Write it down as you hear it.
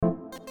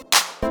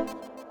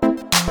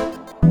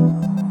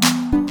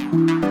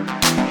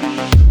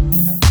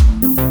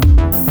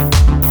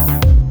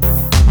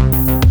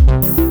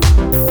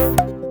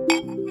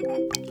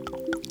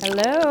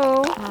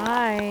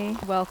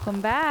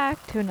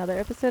to another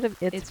episode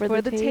of It's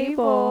for the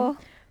Table.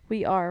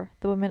 We are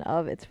the women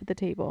of It's for the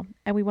Table,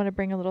 and we want to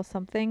bring a little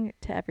something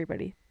to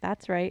everybody.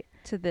 That's right.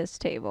 To this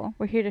table.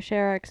 We're here to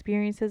share our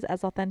experiences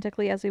as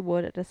authentically as we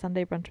would at a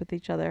Sunday brunch with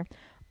each other,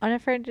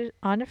 unafraid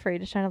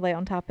to shine a light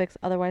on topics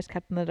otherwise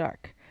kept in the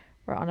dark.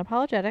 We're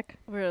unapologetic,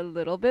 We're a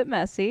little bit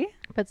messy.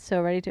 but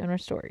so ready to own our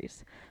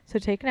stories. So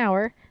take an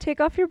hour,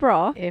 Take off your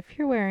bra. if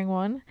you're wearing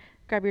one,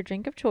 grab your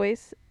drink of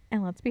choice,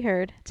 and let's be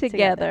heard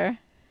Together.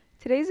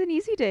 Today's an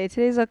easy day.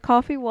 Today's a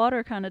coffee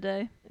water kind of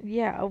day.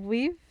 Yeah,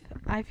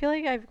 I feel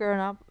like I've grown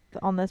up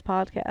on this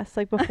podcast.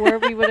 Like before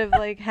we would have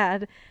like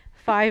had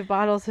 5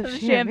 bottles of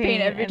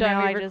champagne every and time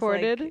now we I just,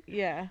 recorded. like,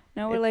 yeah.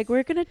 Now we're like,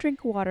 we're going to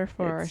drink water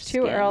for our It's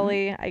too skin.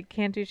 early. I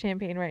can't do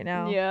champagne right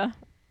now. Yeah.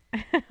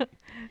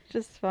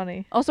 Just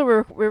funny. Also,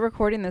 we're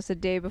recording this a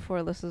day before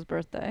Alyssa's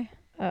birthday.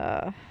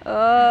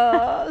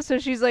 So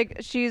she's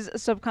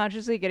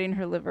subconsciously getting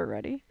her liver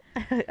ready.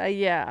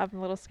 Yeah, I'm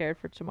a little scared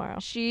for tomorrow.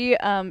 She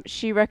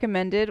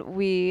recommended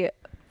we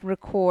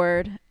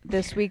record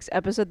this week's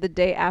episode the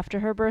day after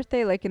her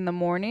birthday, like in the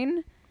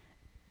morning.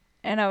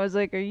 And I was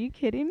like, "Are you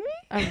kidding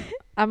me?"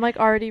 I'm like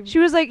already.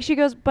 She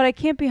goes, "But I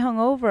can't be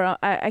hungover.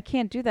 I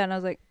can't do that." And I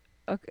was like,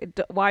 "Okay,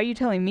 why are you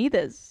telling me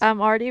this?" I'm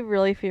already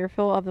really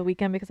fearful of the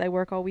weekend because I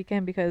work all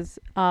weekend because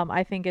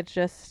I think it's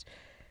just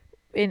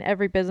in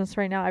every business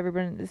right now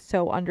everyone is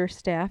so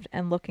understaffed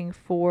and looking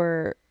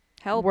for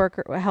help.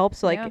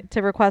 So like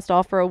to request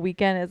off for a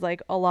weekend is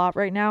like a lot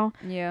right now.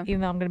 Yeah. Even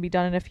though I'm going to be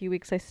done in a few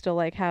weeks, I still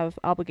like have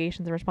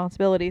obligations and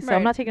responsibilities. So Right.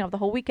 I'm not taking off the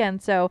whole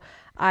weekend. So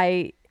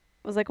I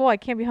was like, well, I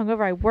can't be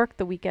hungover. I work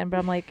the weekend, but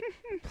I'm like,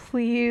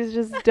 please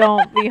just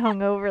don't be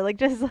hungover. Like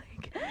just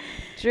like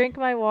drink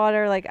my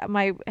water. Like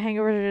my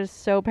hangovers are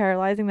just so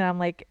paralyzing that I'm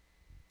like,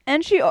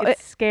 and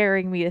it's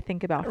scaring me to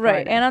think about Friday.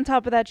 Right. And on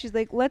top of that, she's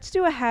like, let's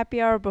do a happy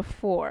hour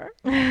before.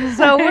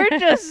 So we're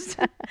just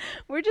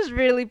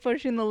really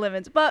pushing the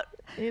limits. But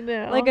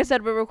like I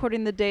said, we're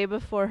recording the day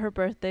before her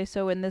birthday.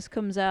 So when this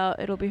comes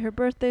out, it'll be her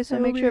birthday. So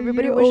make sure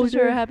everybody wishes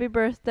her a happy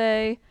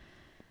birthday.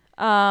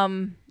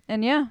 And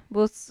yeah,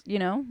 we'll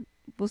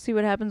see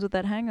what happens with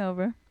that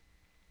hangover.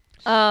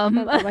 I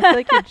feel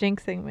like you're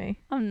jinxing me.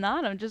 I'm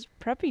not. I'm just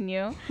prepping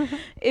you.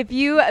 If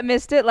you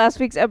missed it, last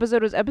week's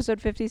episode was episode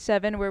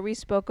 57, where we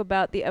spoke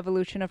about the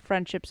evolution of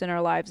friendships in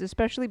our lives,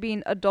 especially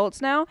being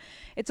adults now.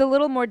 It's a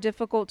little more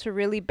difficult to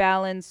really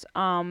balance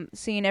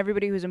seeing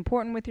everybody who's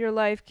important with your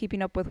life,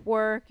 keeping up with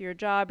work, your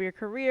job, your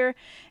career,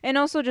 and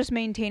also just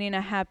maintaining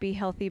a happy,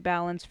 healthy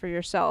balance for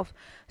yourself.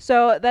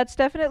 So that's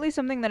definitely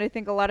something that I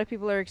think a lot of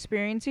people are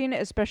experiencing,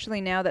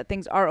 especially now that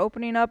things are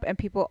opening up and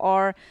people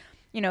are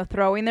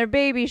throwing their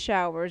baby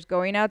showers,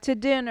 going out to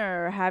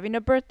dinner, having a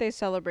birthday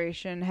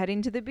celebration,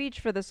 heading to the beach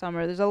for the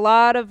summer. There's a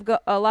lot of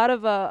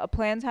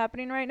plans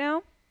happening right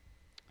now.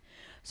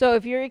 So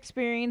if you're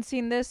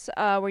experiencing this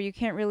where you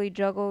can't really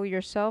juggle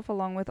yourself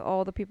along with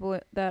all the people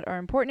that are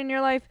important in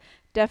your life,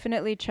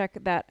 definitely check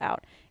that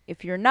out.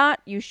 If you're not,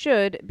 you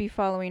should be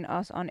following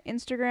us on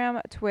Instagram,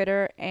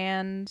 Twitter,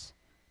 and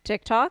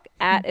TikTok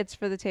at It's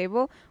for the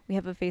Table. We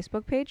have a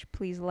Facebook page.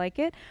 Please like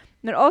it.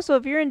 And also,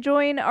 if you're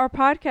enjoying our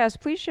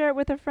podcast, please share it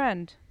with a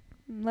friend.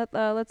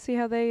 Let's see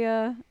how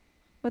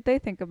what they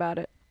think about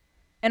it.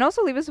 And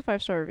also leave us a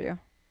 5-star review,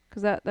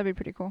 because that'd be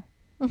pretty cool.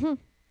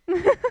 Mm-hmm.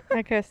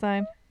 I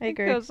co-sign. I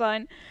agree.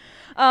 Co-sign.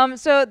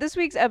 So this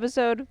week's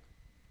episode,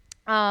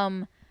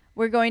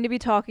 we're going to be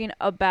talking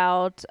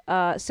about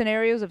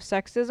scenarios of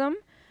sexism.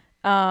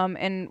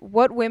 And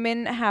what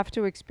women have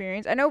to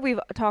experience. I know we've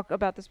talked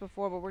about this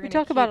before, but we're going to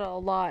talk about it a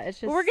lot.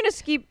 It's just we're going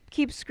to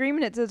keep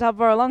screaming it to the top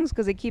of our lungs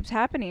because it keeps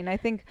happening. I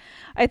think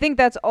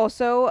that's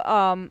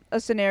also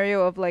a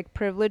scenario of like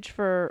privilege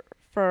for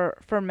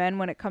men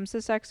when it comes to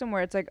sexism,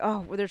 where it's like,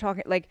 oh, they're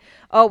talking like,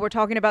 oh, we're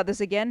talking about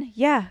this again.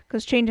 Yeah,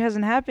 because change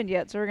hasn't happened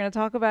yet, so we're going to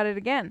talk about it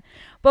again.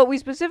 But we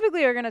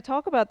specifically are going to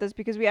talk about this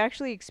because we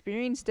actually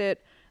experienced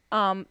it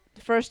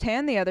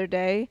firsthand the other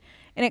day.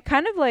 And it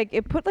kind of like,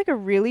 it put like a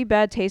really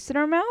bad taste in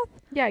our mouth.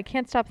 Yeah, I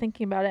can't stop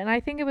thinking about it. And I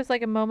think it was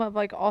like a moment of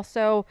like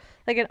also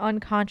like an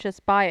unconscious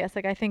bias.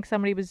 Like I think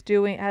somebody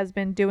has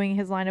been doing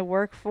his line of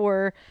work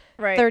for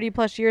 30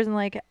 plus years and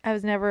like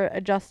has never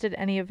adjusted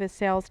any of his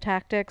sales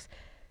tactics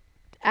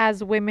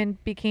as women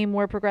became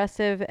more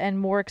progressive and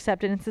more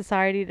accepted in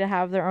society to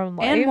have their own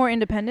life. And more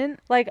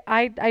independent. Like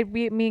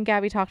me and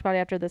Gabby talked about it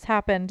after this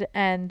happened,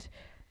 and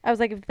I was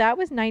like, if that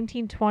was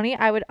 1920,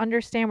 I would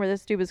understand where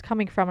this dude was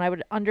coming from. And I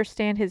would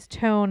understand his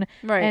tone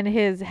and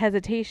his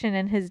hesitation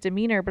and his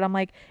demeanor. But I'm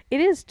like, it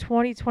is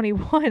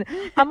 2021.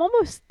 I'm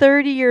almost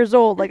 30 years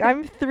old. Like,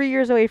 I'm 3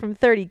 years away from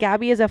 30.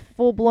 Gabby is a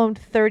full-blown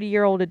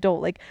 30-year-old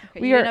adult. Like,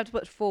 okay, you didn't have to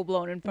put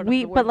full-blown in front of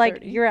the word but like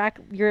 30.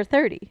 You're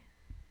 30.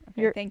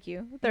 Okay, thank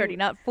you. 30,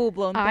 not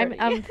full-blown 30.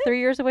 I'm 3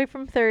 years away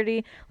from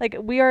 30. Like,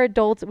 we are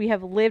adults. We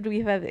have lived. We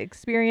have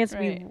experienced.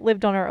 We've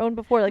lived on our own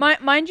before.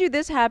 Like, mind you,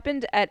 this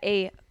happened at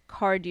a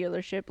car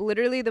dealership,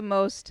 literally the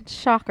most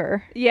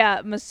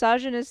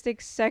misogynistic,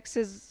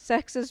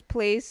 sexist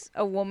place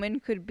a woman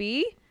could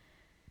be.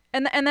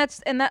 And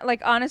that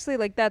like honestly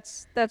like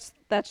that's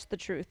the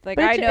truth. Like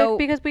but I know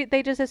because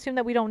they just assume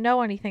that we don't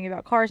know anything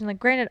about cars, and like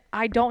granted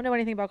I don't know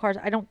anything about cars.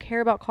 I don't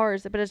care about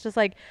cars, but it's just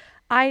like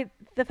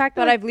the fact that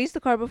but like, I've leased a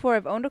car before.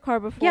 I've owned a car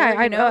before.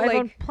 yeah, You know, I've like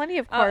owned plenty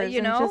of cars, you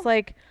and it's know, just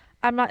like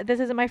this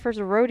isn't my first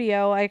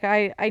rodeo. Like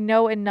I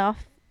know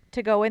enough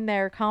to go in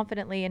there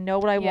confidently and know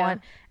what I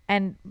want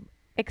and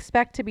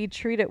expect to be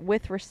treated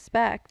with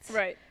respect.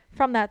 Right.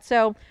 From that.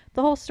 So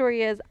the whole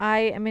story is I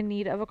am in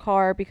need of a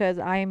car because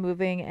I am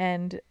moving,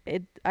 and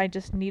I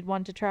just need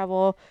one to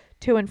travel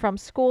to and from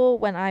school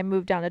when I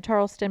move down to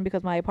Charleston,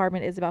 because my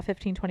apartment is about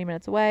 15-20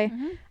 minutes away.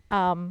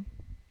 Um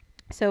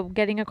so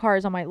getting a car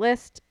is on my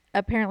list.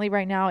 Apparently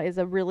right now is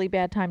a really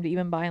bad time to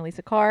even buy and lease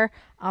a car.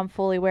 I'm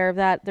fully aware of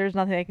that. There's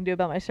nothing I can do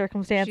about my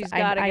circumstance. She's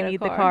gotta I get a need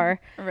the car.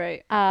 car.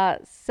 Right.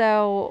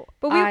 So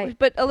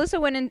But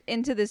Alyssa went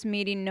into this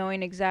meeting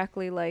knowing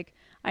exactly like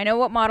I know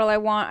what model I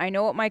want. I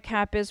know what my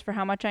cap is for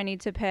how much I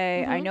need to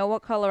pay. I know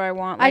what color I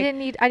want. Like, I didn't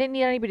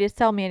need anybody to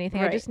sell me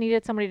anything. Right. I just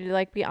needed somebody to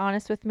like be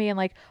honest with me and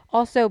like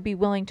also be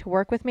willing to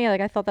work with me.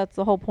 Like I thought that's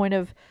the whole point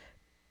of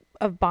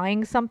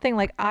buying something.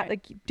 Like Right.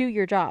 like do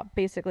your job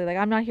basically. Like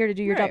I'm not here to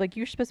do your job. Right. Like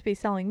you're supposed to be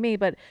selling me,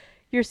 but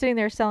you're sitting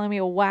there selling me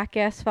a whack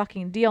ass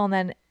fucking deal and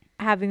then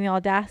having the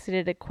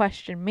audacity to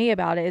question me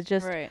about it is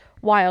just Right.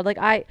 wild. Like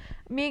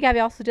me and Gabby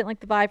also didn't like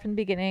the vibe from the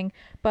beginning,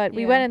 but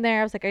we went in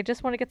there. I was like, I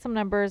just want to get some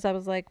numbers. I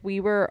was like, we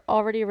were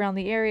already around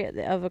the area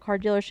of a car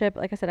dealership.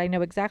 Like I said, I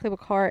know exactly what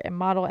car and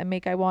model and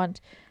make I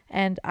want,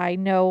 and I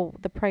know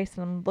the price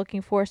that I'm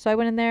looking for. So I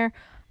went in there.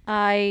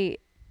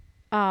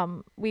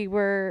 We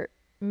were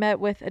met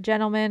with a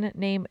gentleman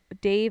named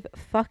Dave.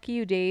 Fuck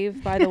you,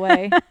 Dave, by the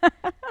way.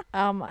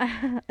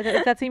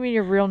 That's even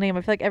your real name.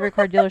 I feel like every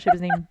car dealership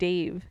is named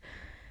Dave.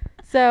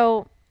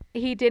 So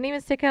he didn't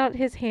even stick out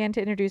his hand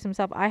to introduce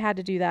himself. I had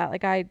to do that.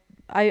 Like I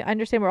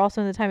understand we're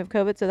also in the time of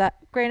COVID, so that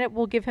granted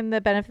we'll give him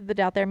the benefit of the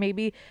doubt there.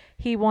 Maybe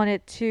he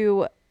wanted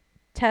to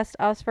test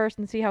us first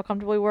and see how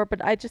comfortable we were,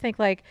 but I just think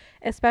like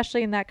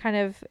especially in that kind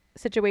of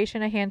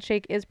situation, a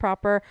handshake is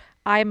proper.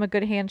 I'm a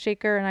good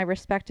handshaker and I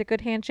respect a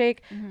good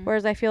handshake.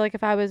 Whereas I feel like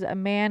if I was a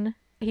man,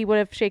 he would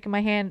have shaken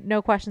my hand,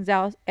 no questions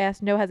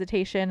asked, no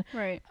hesitation.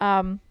 Right.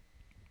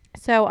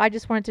 So I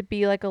just wanted to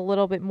be like a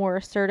little bit more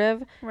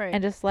assertive, Right.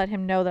 and just let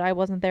him know that I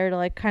wasn't there to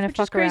like kind of Which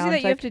is fuck around. crazy that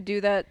It's you like, have to do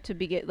that to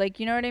begin. Like,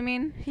 you know what I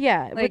mean?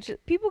 yeah, Like, which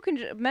people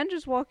men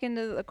just walk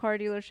into the car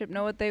dealership,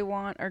 know what they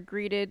want, are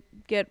greeted,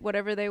 get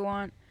whatever they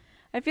want.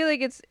 I feel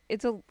like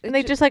and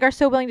they just like are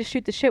so willing to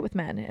shoot the shit with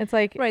men. It's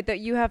like right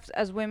that you have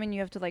as women you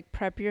have to like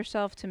prep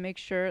yourself to make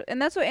sure,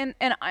 and that's what and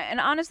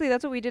honestly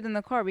that's what we did in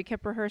the car. We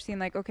kept rehearsing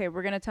like, okay,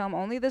 we're gonna tell them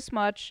only this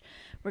much.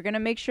 We're gonna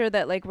make sure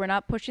that like we're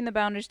not pushing the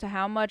boundaries to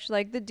how much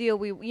like the deal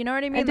you know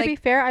what I mean. And to be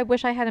fair, I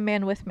wish I had a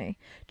man with me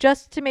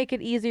just to make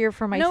it easier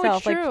for myself. No,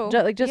 it's true.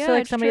 Like just so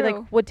like somebody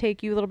true. like would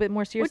take you a little bit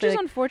more seriously. Which is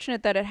like,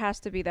 unfortunate that it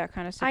has to be that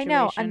kind of situation. I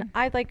know, and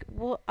I like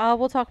we'll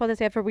talk about this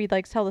after we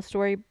like tell the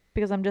story,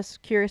 because I'm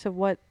just curious of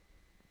what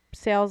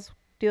sales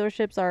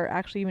dealerships are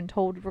actually even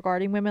told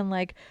regarding women.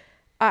 Like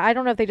I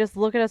don't know if they just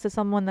look at us as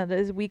someone that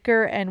is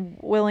weaker and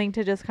willing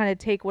to just kind of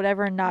take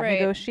whatever and not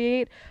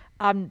negotiate.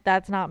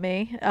 That's not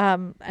me.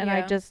 And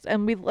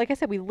we, like I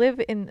said, we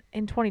live in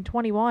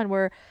 2021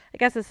 where I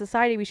guess as a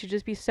society we should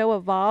just be so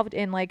evolved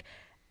in like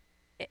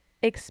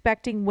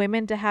expecting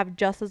women to have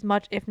just as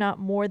much, if not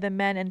more, than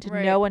men, and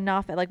to know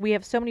enough. Like we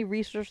have so many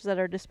resources at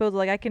our disposal.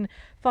 Like I can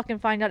fucking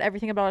find out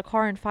everything about a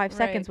car in 5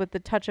 seconds with the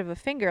touch of a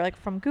finger, like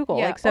from Google.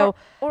 Yeah, like so,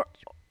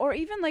 or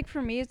even like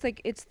for me, it's like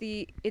it's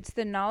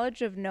the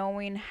knowledge of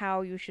knowing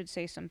how you should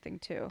say something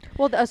too.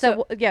 Well,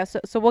 so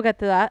we'll get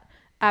to that.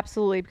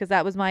 Absolutely, because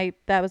that was my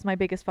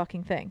biggest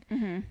fucking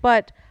thing.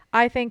 But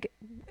I think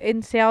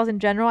in sales in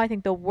general, I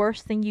think the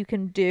worst thing you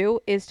can do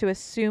is to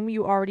assume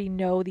you already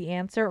know the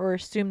answer or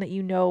assume that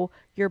you know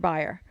your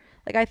buyer.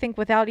 Like I think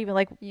without even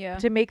like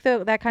to make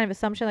that kind of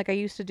assumption, like I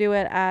used to do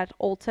it at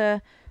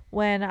Ulta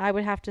when I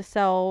would have to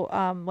sell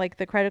like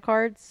the credit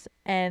cards,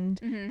 and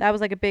that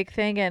was like a big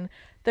thing. And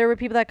there were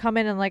people that come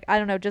in and like, I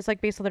don't know, just like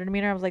based on their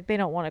demeanor, I was like, they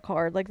don't want a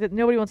card. Like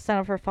nobody wants to sign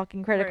up for a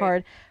fucking credit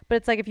card. But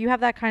it's like if you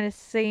have that kind of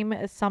same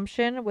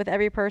assumption with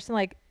every person,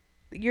 like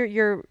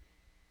you're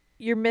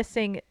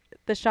missing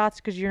the shots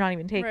because you're not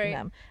even taking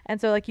them. And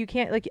so like you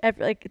can't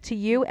like to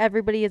you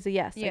everybody is a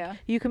yes. Like,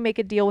 you can make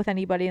a deal with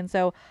anybody. And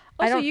so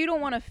also you don't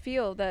want to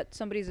feel that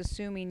somebody's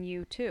assuming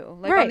you too.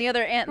 Like on the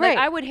other end, like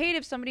I would hate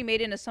if somebody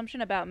made an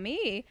assumption about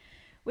me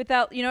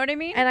without, you know what I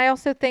mean? And I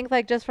also think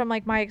like just from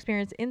like my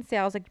experience in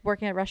sales, like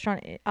working at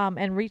restaurant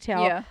and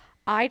retail,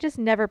 I just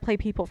never play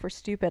people for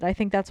stupid. I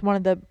think that's one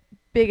of the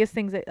biggest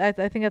things that I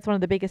think that's one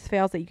of the biggest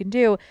fails that you can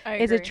do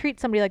is to treat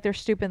somebody like they're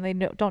stupid and they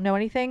don't know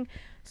anything.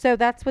 So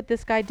that's what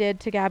this guy did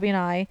to Gabby and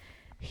I.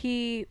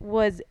 He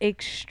was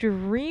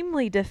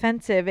extremely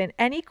defensive in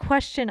any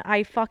question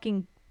I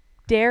fucking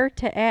dare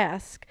to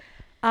ask.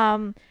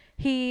 Can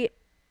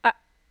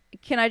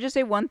I just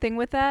say one thing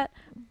with that?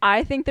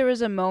 I think there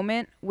was a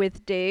moment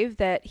with Dave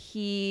that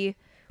he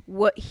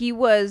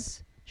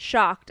was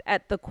shocked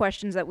at the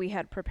questions that we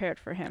had prepared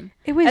for him.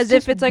 It was as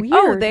if it's like,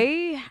 weird. oh,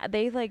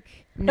 they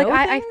like know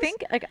like things? I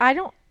think like I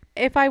don't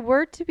if I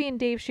were to be in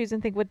Dave's shoes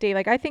and think what Dave,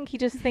 like, I think he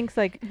just thinks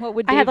like What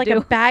would I Dave had like do?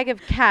 a bag of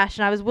cash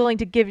and I was willing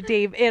to give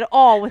Dave it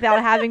all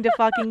without having to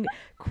fucking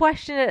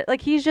question it.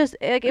 Like, he's just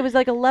like, it was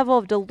like a level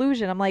of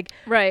delusion. I'm like,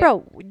 Right.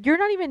 bro, you're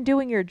not even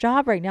doing your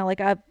job right now.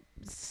 Like,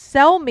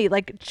 sell me,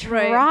 like,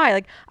 try. Right.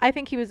 Like, I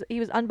think he was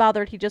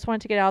unbothered. He just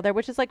wanted to get out of there,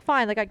 which is like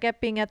fine. Like, I get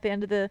being at the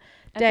end of the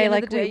day,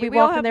 Like we we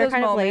all walked in have there those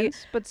kind of late,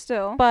 moments, but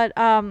still. but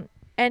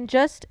and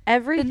just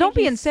everything. Then don't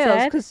be he in sales,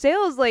 said, because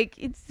sales, like,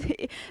 it's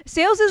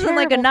sales isn't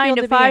like a terrible 9 field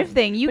to to be 5 in.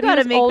 thing. You But he got to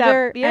was make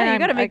older, that. Yeah, and you I'm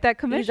got to make like, that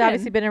commission. He's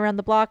obviously been around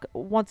the block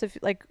once. If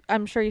like,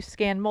 I'm sure he's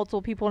scanned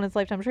multiple people in his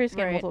lifetime. I'm sure he's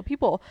scanned Right. multiple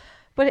people.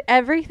 But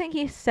everything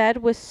he said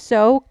was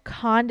so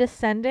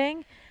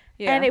condescending.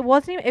 Yeah. And it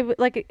wasn't even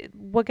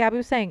what Gabby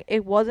was saying.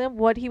 It wasn't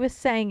what he was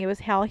saying. It was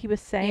how he was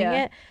saying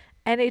Yeah. it.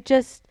 And it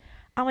just,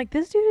 I'm like,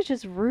 this dude is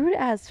just rude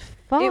as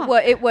fuck.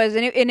 It was,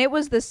 and it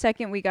was the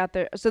second we got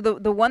there. So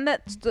the one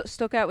that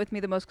stuck out with me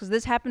the most, because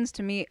this happens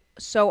to me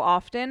so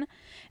often,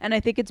 and I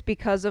think it's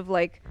because of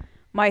like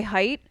my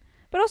height,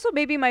 but also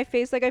maybe my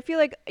face. Like, I feel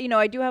like, you know,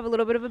 I do have a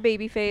little bit of a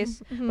baby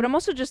face, but I'm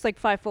also just like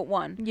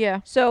 5'1".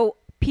 Yeah. So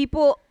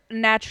people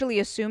naturally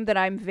assume that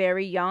I'm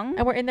very young.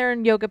 And we're in there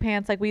in yoga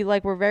pants. Like,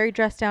 we're very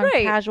dressed down,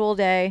 Right. casual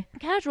day.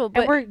 Casual,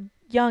 but And we're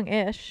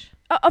young-ish.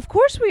 Of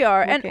course we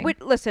are. Looking. And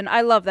listen,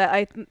 I love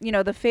that.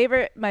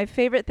 My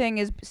favorite thing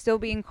is still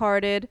being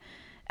carded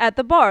at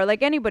the bar,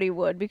 like anybody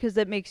would, because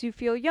that makes you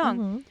feel young.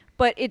 Mm-hmm.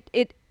 But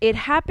it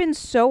happens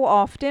so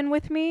often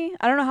with me.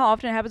 I don't know how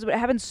often it happens, but it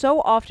happens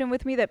so often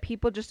with me that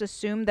people just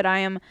assume that I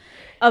am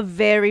a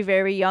very,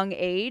 very young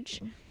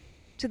age.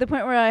 To the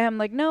point where I am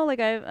like, no, like,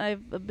 I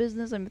have a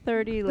business, I'm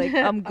 30, like,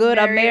 I'm good,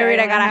 I'm married,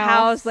 I got a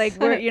house,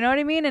 like, you know what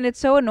I mean? And it's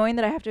so annoying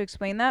that I have to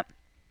explain that.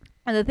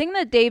 And the thing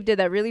that Dave did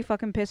that really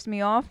fucking pissed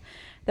me off,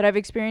 that I've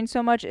experienced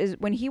so much, is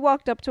when he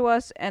walked up to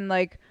us and,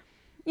 like,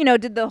 you know,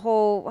 did the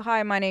whole,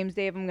 hi, my name's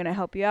Dave, I'm gonna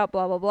help you out,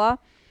 blah, blah, blah.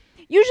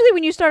 Usually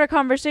when you start a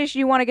conversation,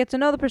 you want to get to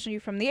know the person. Are you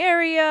from the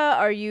area?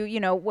 Are you,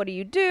 you know, what do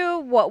you do?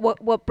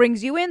 What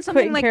brings you in?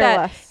 Something like that.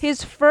 Less.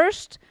 His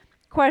first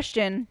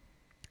question,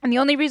 and the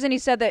only reason he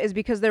said that is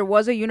because there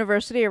was a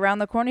university around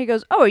the corner. He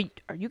goes, oh,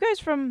 are you guys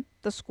from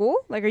the school?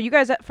 Like, are you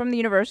guys from the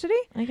university?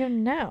 I go,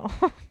 no.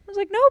 I was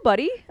like, no,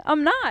 buddy,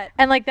 I'm not.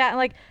 And like that,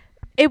 like,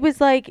 it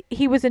was like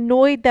he was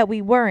annoyed that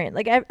we weren't.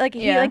 Like,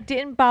 he like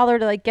didn't bother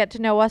to like get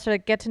to know us or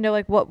like get to know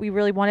like what we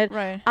really wanted.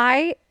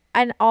 Right.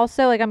 And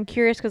also, like, I'm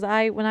curious because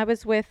when I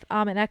was with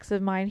an ex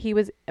of mine, he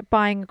was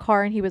buying a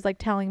car and he was like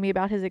telling me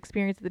about his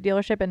experience at the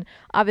dealership, and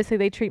obviously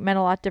they treat men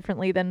a lot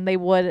differently than they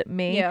would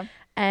me. Yeah.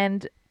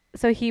 And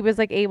so he was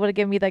like able to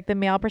give me like the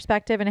male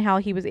perspective and how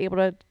he was able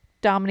to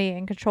dominate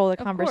and control the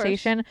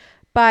conversation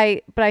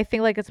but I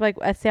think like it's like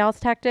a sales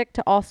tactic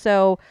to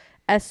also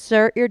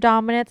assert your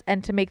dominance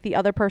and to make the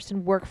other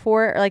person work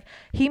for it. Or like,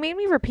 he made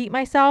me repeat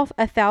myself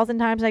 1,000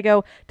 times. I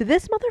go, did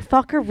this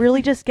motherfucker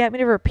really just get me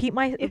to repeat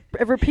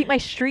my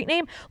street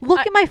name? Look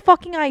at my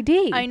fucking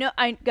ID. I know,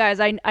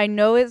 I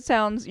know it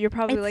sounds, you're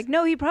probably like,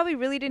 no, he probably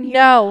really didn't hear.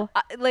 No.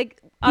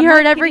 He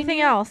heard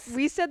everything else.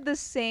 We said the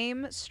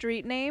same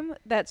street name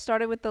that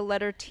started with the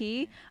letter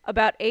T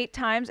about 8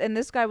 times, and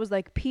this guy was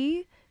like,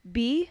 P,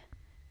 B,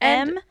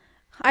 M.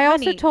 I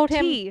also honey, told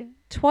him T.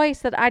 twice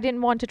that I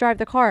didn't want to drive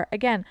the car.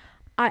 Again,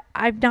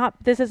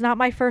 this is not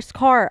my first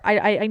car.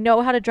 I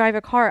know how to drive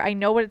a car. I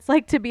know what it's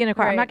like to be in a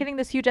car. I'm not getting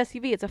this huge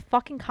SUV. It's a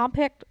fucking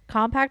compact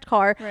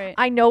car. Right.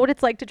 I know what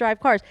it's like to drive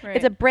cars. Right.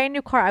 It's a brand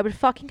new car. I would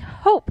fucking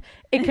hope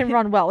it can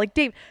run well. Like,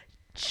 Dave,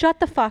 shut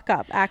the fuck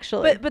up,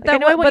 actually. But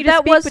like,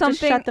 that was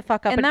something. Shut the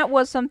fuck up. And that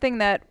was something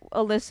that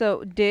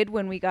Alyssa did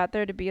when we got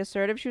there, to be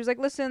assertive. She was like,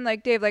 "Listen,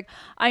 like, Dave, like,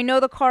 I know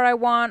the car I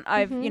want.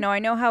 You know, I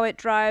know how it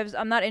drives.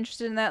 I'm not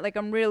interested in that. Like,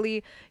 I'm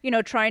really, you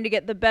know, trying to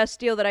get the best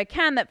deal that I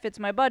can that fits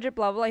my budget.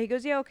 Blah blah." He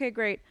goes, "Yeah, okay,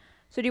 great.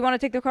 So do you want to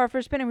take the car for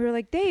a spin?" And we were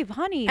like, "Dave,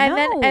 honey, and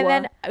no."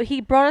 then he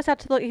brought us out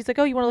to look. He's like,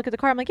 "Oh, you want to look at the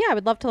car?" I'm like, "Yeah, I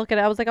would love to look at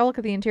it." I was like, "I'll look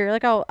at the interior."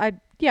 Like,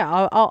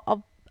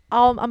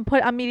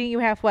 I'm meeting you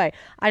halfway.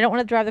 I don't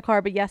want to drive the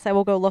car, but yes, I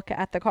will go look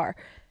at the car.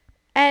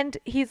 And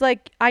he's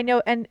like, I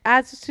know. And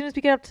as soon as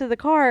we get up to the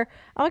car,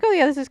 I'm like, oh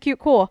yeah, this is cute,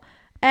 cool.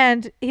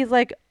 And he's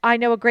like, I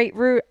know a great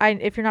route.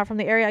 If you're not from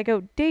the area, I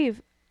go,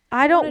 Dave,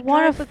 I don't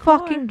want to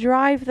fucking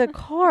drive the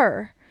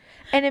car.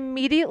 And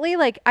immediately,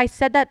 like, I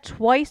said that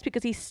twice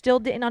because he still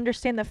didn't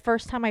understand the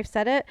first time I've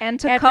said it. And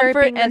to comfort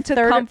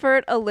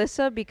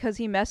Alyssa, because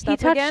he messed up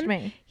again. He touched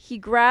me. He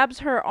grabs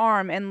her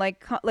arm and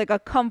like a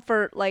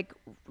comfort, like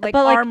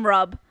arm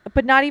rub.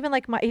 But not even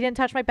like he didn't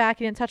touch my back.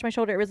 He didn't touch my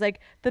shoulder. It was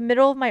like the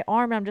middle of my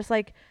arm. And I'm just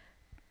like,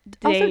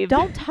 Dave, also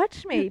don't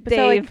touch me. But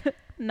Dave, so, like,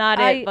 not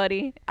it,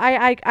 buddy.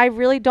 I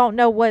really don't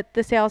know what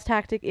the sales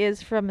tactic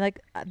is from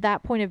like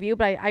that point of view,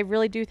 but I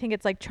really do think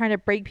it's like trying to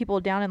break people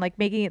down and like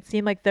making it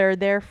seem like they're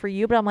there for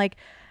you. But I'm like,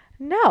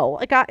 no,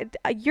 like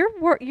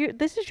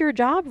this is your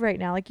job right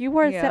now. Like you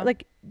were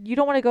like you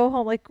don't want to go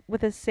home like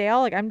with a sale.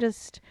 Like I'm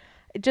just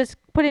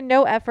put in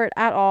no effort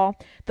at all.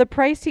 The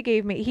price he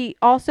gave me, he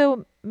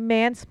also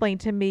mansplained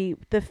to me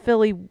the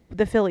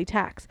Philly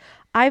tax.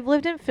 I've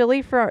lived in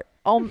Philly for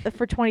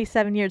for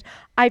 27 years.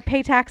 I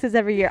pay taxes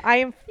every year. I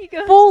am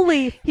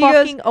fully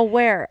fucking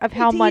aware of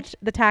how much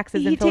the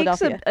taxes in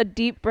Philadelphia. He takes a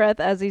deep breath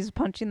as he's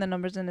punching the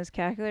numbers in his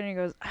calculator, and he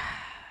goes,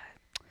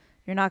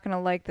 you're not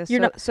gonna like this.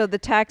 So the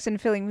tax in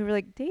Philly, we were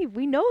like, Dave,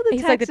 we know the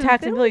He's tax. Like the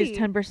tax in Philly is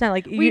 10%.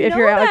 Like if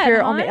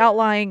you're on the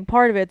outlying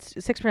part of it,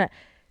 it's 6%.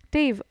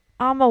 Dave,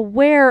 I'm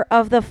aware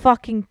of the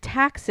fucking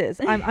taxes.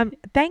 I'm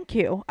thank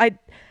you.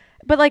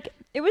 But like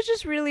it was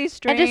just really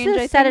strange. And just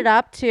to set it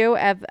up too,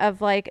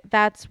 of like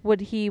that's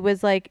what he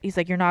was like. He's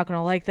like, you're not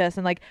gonna like this,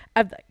 and like,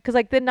 because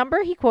like the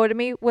number he quoted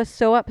me was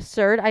so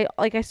absurd. I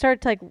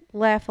started to like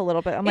laugh a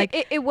little bit. I'm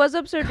like, it was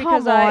absurd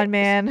because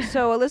man.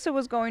 So Alyssa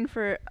was going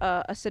for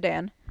a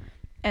sedan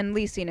and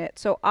leasing it.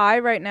 So I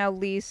right now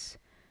lease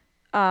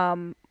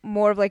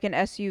more of like an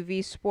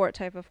SUV sport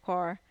type of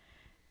car,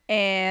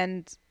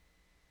 and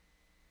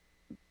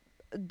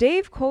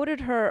Dave quoted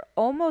her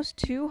almost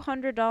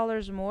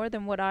 $200 more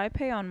than what I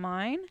pay on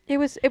mine. It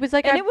was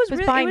like I was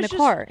really, buying the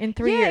car in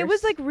 3 years. Yeah, it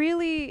was like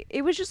really.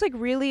 It was just like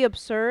really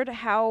absurd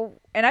how.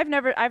 And I've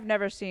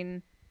never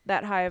seen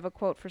that high of a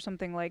quote for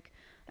something like.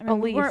 I mean,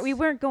 we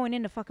weren't going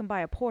in to fucking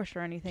buy a Porsche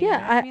or anything. Yeah,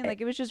 you know what I mean,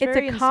 like it was just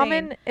very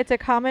insane. It's a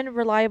common,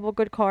 reliable,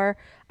 good car.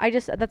 I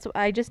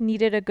just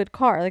needed a good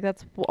car. Like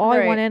that's all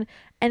I wanted.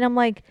 And I'm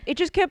like, it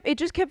just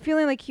kept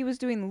feeling like he was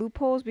doing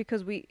loopholes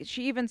because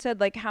she even said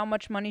like how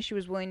much money she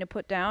was willing to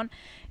put down,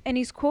 and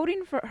he's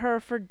quoting for her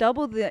for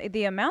double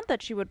the amount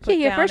that she would put down.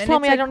 Yeah, first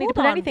told me I don't need to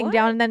put anything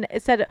down, and then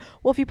it said,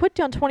 well, if you put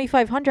down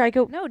 $2,500, I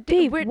go, no,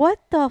 Dave,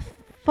 what the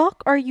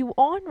fuck are you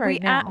on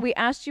now? We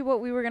asked you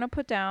what we were gonna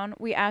put down.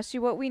 We asked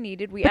you what we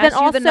needed. We but asked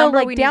then you the number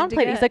like we needed to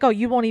get. He's like, oh,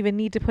 you won't even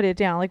need to put it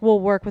down. Like we'll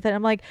work with it.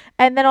 I'm like,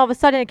 and then all of a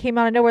sudden it came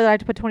out of nowhere that I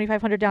had to put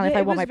 $2,500 down if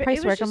I want my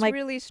price work. I'm like,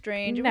 really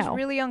strange. It was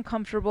really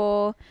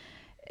uncomfortable.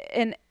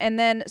 And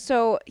then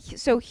so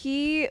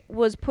he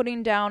was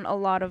putting down a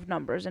lot of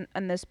numbers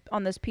on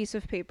this piece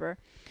of paper.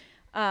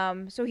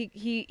 So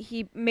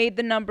he made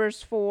the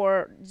numbers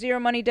for 0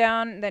 money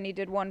down, then he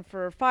did one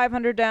for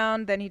 500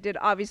 down, then he did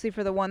obviously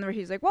for the one where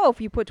he's like, well,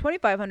 if you put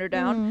 2,500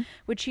 down,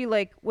 which he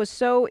like was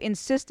so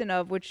insistent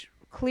of, which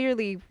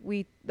clearly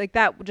we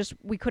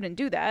couldn't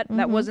do that.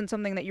 That wasn't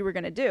something that you were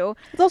gonna do.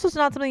 It's also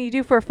not something you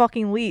do for a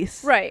fucking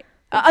lease, right?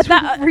 That's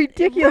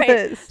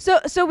ridiculous.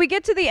 Right. So we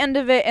get to the end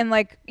of it, and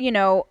like, you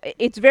know,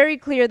 it's very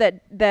clear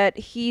that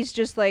he's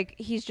just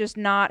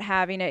not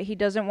having it. He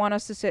doesn't want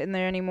us to sit in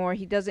there anymore.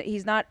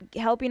 He's not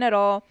helping at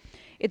all.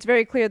 It's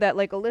very clear that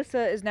like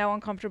Alyssa is now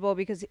uncomfortable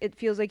because it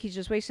feels like he's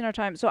just wasting our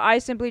time. So I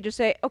simply just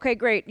say, okay,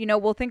 great. You know,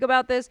 we'll think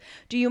about this.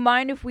 Do you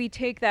mind if we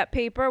take that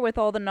paper with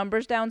all the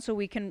numbers down so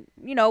we can,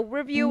 you know,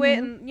 review it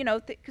and, you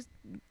know, because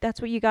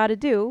that's what you got to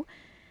do.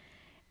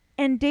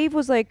 And Dave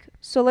was like,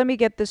 so let me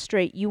get this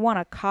straight. You want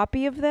a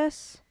copy of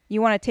this?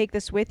 You want to take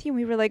this with you? And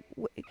we were like...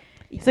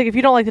 He's like, if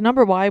you don't like the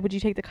number, why would you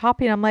take the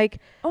copy? And I'm like,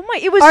 oh my,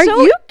 it was Are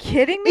you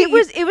kidding me?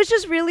 It was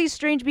just really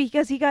strange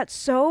because he got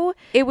so...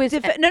 It was...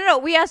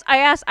 No. I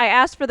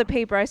asked for the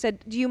paper. I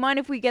said, do you mind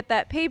if we get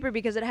that paper?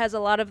 Because it has a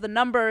lot of the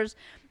numbers,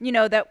 you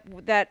know,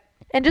 that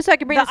and just so I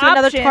can bring this to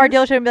another car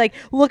dealership and be like,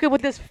 look at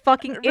what this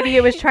fucking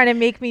idiot was trying to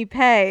make me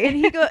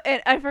pay.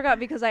 And I forgot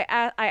because I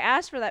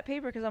asked for that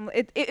paper because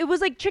it was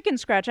like chicken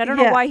scratch. I don't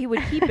know why he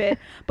would keep it,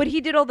 but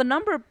he did all the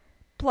number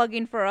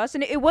plugging for us,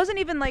 and it wasn't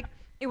even like,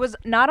 it was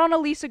not on a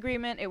lease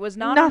agreement. It was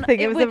not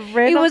nothing. It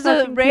was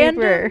a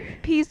random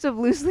piece of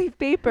loose leaf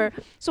paper.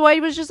 So I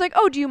was just like,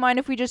 oh, do you mind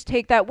if we just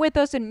take that with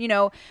us, and, you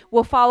know,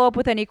 we'll follow up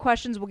with any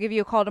questions. We'll give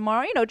you a call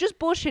tomorrow. You know, just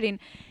bullshitting.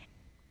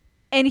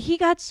 And he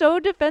got so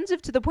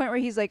defensive to the point where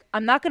he's like,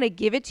 I'm not going to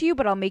give it to you,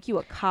 but I'll make you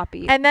a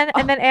copy. And then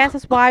asked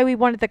us why we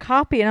wanted the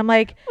copy. And I'm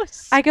like,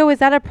 I go, is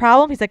that a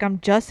problem? He's like, I'm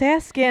just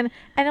asking.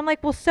 And I'm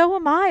like, well, so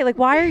am I. Like,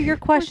 why are your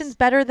questions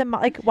better than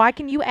like, why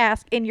can you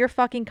ask in your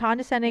fucking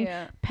condescending,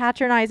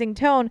 patronizing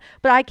tone,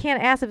 but I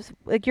can't ask if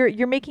like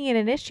you're making it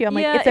an issue. I'm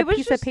like, it's a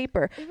piece of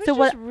paper. It was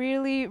just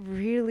really,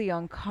 really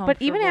uncomfortable.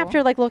 But even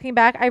after like looking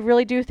back, I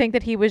really do think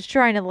that he was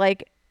trying to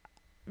like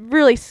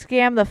really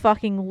scam the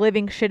fucking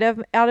living shit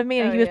out of me,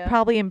 and he was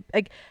probably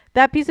like,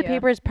 that piece of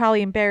paper is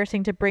probably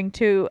embarrassing to bring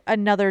to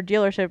another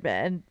dealership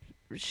and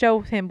show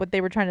him what they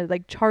were trying to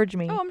like charge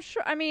me. Oh, I'm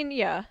sure. I mean,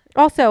 yeah.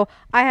 Also,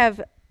 I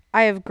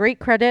have great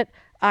credit.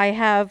 I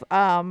have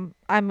I'm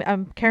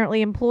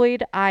currently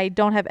employed. I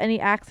don't have any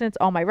accidents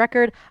on my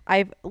record.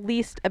 I've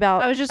leased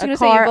about a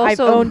car. I've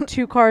owned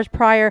 2 cars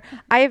prior.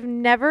 I have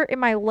never in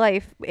my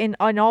life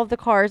on all of the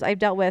cars I've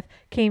dealt with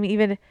came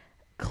even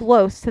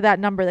close to that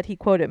number that he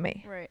quoted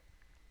me. Right.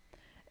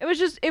 It was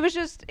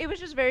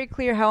just very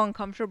clear how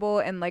uncomfortable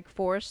and like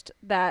forced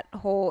that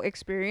whole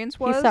experience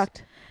was. He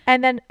sucked.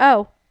 And then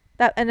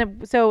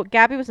so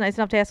Gabby was nice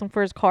enough to ask him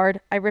for his card.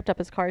 I ripped up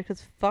his card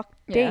because fuck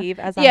Dave,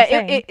 as I'm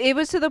saying. It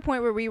was to the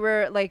point where we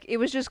were like, it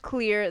was just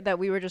clear that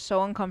we were just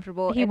so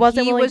uncomfortable. He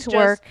wasn't willing to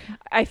work.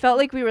 I felt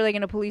like we were like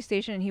in a police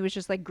station, and he was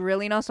just like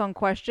grilling us on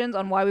questions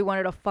on why we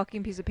wanted a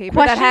fucking piece of paper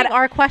that had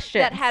our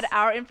questions, that had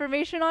our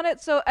information on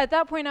it. So at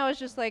that point, I was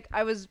just like,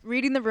 I was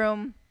reading the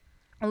room.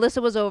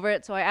 Alyssa was over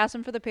it, so I asked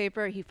him for the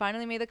paper. He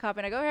finally made the copy,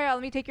 and I go, "Here,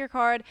 let me take your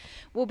card.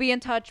 We'll be in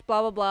touch."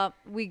 Blah blah blah.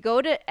 We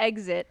go to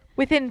exit.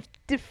 Within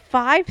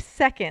 5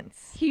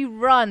 seconds, He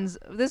runs.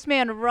 This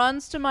man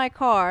runs to my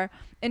car,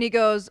 and he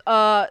goes,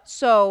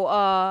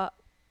 I'm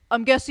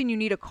guessing you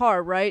need a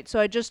car, right? So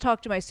I just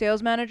talked to my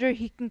sales manager.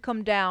 He can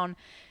come down,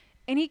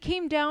 and he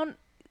came down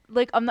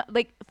like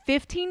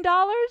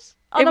 $15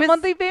 on a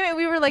monthly payment.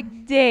 We were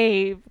like,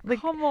 Dave,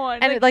 come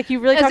on, and like you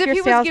really talked to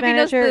your sales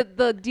manager. As if he was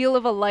giving us the deal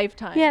of a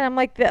lifetime. Yeah, and I'm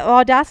like, the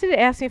audacity to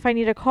ask me if I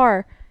need a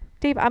car.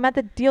 Dave, I'm at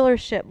the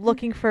dealership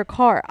looking for a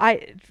car.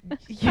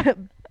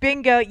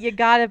 Bingo, you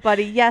got it,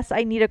 buddy. Yes,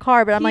 I need a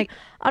car, but I'm like,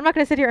 I'm not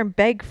gonna sit here and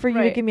beg for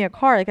you to give me a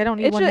car. Like, I don't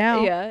need one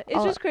now. Yeah,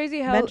 it's just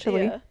crazy how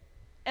eventually. Yeah.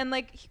 And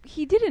like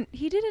he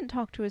didn't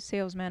talk to his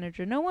sales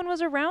manager. No one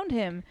was around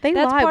him.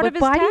 That's part of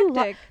his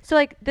tactic. So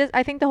like this,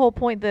 I think the whole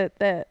point that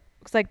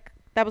it's like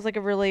that was like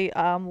a really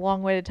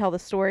long way to tell the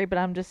story, but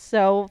I'm just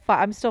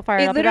I'm still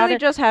fired up about it. It literally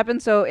just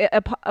happened, so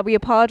we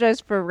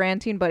apologize for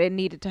ranting, but it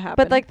needed to happen.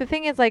 But like the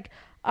thing is, like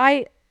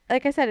I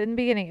said in the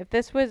beginning, if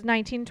this was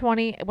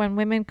 1920 when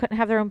women couldn't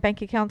have their own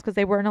bank accounts because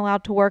they weren't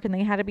allowed to work and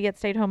they had to be at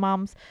stay-at-home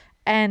moms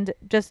and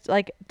just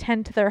like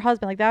tend to their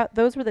husband, like that,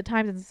 those were the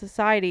times in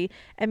society,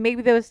 and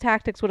maybe those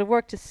tactics would have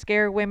worked to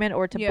scare women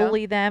or to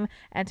bully them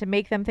and to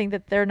make them think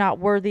that they're not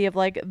worthy of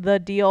like the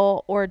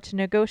deal or to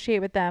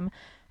negotiate with them.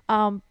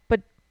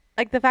 But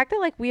like the fact that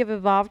like we have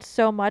evolved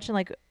so much and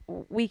like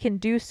we can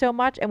do so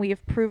much and we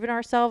have proven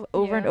ourselves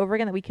over and over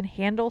again that we can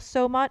handle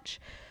so much.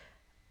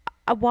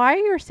 Why are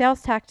your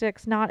sales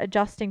tactics not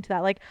adjusting to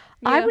that? Like,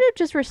 I would have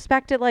just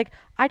respected, like,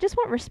 I just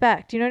want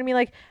respect. You know what I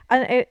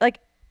mean? Like,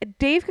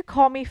 Dave could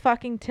call me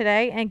fucking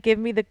today and give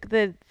me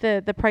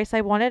the price I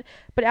wanted,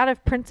 but out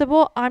of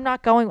principle, I'm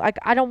not going. Like,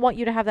 I don't want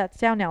you to have that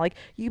sound now. Like,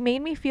 you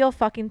made me feel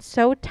fucking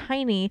so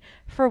tiny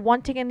for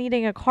wanting and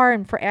needing a car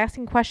and for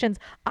asking questions.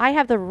 I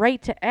have the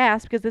right to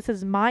ask because this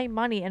is my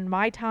money and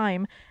my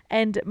time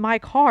and my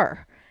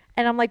car.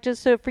 And I'm like,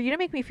 just so for you to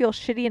make me feel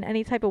shitty in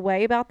any type of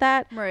way about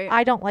that,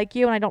 I don't like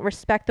you and I don't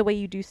respect the way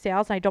you do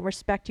sales and I don't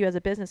respect you as a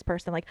business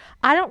person. Like,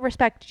 I don't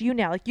respect you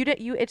now. Like,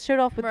 it showed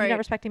off with you not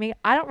respecting me.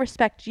 I don't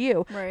respect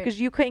you because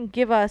you couldn't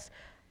give us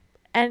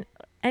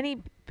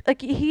any,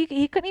 like,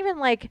 he couldn't even,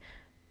 like,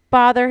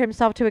 bother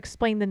himself to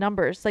explain the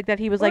numbers, like that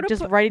he was like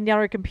just writing down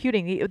or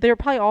computing. They were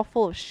probably all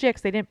full of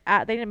shit. They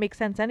didn't make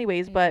sense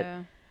anyways, but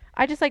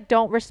I just, like,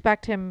 don't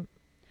respect him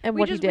and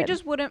what he did.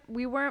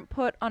 We weren't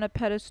put on a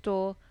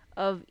pedestal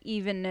of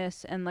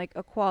evenness and like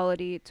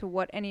equality to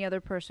what any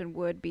other person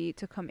would be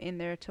to come in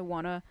there to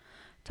want to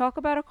talk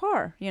about a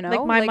car, you know?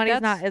 Like, my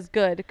money's not as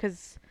good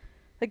because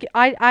like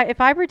I if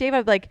I were Dave,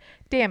 I'd be like,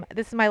 damn,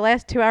 this is my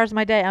last 2 hours of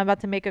my day. I'm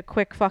about to make a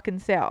quick fucking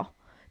sale.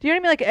 Do you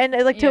know what I mean? Like,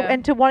 and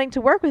like to wanting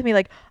to work with me,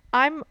 like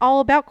I'm all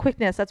about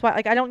quickness. That's why,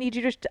 like, I don't need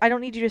you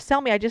to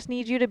sell me. I just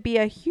need you to be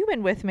a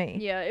human with me.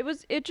 Yeah,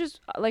 it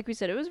just like we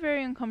said, it was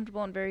very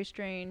uncomfortable and very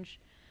strange.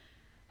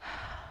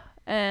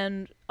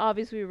 And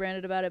obviously we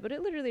ranted about it, but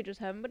it literally just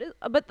happened.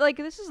 But like,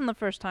 this isn't the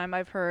first time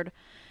I've heard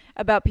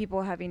about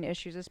people having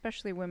issues,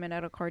 especially women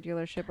at a car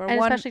dealership, or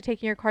especially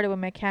taking your car to a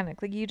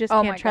mechanic. Like, you just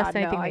can't trust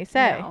anything they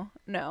say.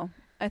 No,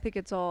 I think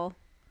it's all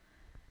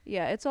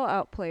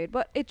outplayed.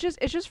 But it's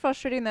just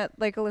frustrating that,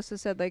 like Alyssa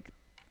said, like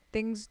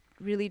things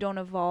really don't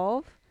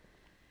evolve,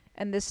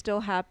 and this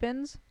still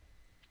happens.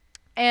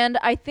 And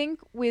I think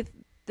with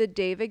the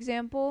Dave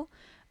example,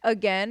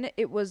 again,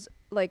 it was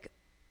like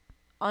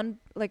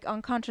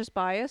unconscious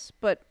bias,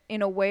 but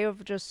in a way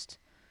of just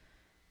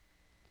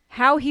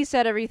how he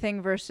said everything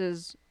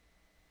versus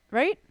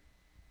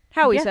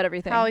how he said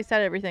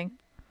everything.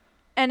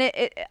 And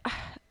it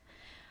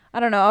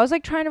I don't know, I was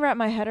like trying to wrap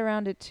my head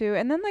around it too.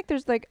 And then like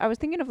there's like, I was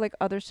thinking of like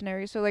other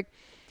scenarios. So like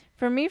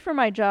for me, for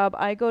my job,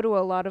 I go to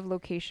a lot of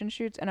location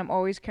shoots and I'm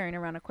always carrying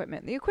around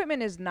equipment. The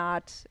equipment is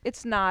not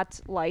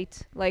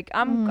light. Like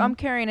I'm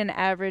carrying an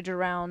average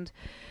around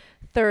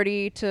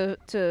 30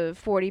 to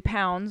 40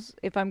 pounds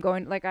if I'm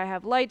going, like, I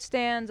have light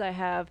stands, I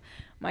have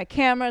my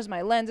cameras,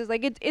 my lenses,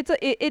 like it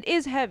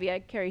is heavy. I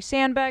carry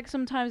sandbags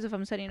sometimes if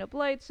I'm setting up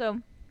lights. So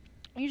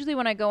usually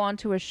when I go on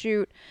to a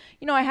shoot,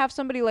 you know, I have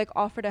somebody like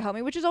offer to help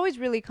me, which is always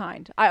really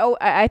kind.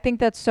 I think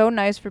that's so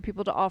nice for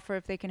people to offer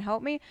if they can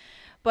help me.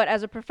 But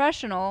as a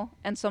professional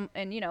and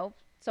you know,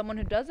 someone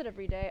who does it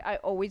every day, I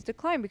always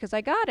decline because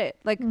I got it.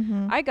 Like,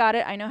 I got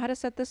it. I know how to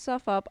set this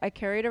stuff up. I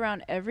carry it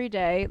around every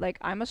day. Like,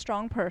 I'm a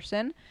strong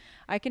person.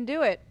 I can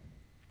do it.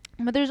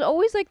 But there's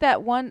always like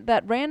that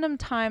random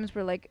times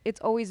where like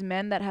it's always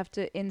men that have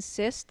to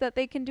insist that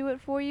they can do it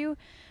for you,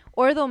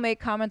 or they'll make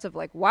comments of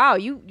like, wow,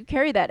 you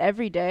carry that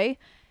every day.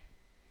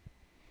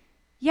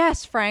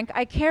 Yes, Frank,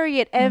 I carry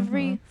it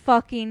every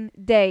fucking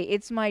day.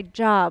 It's my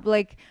job.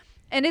 Like,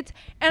 and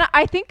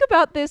I think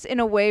about this in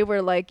a way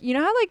where, like, you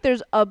know how like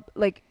there's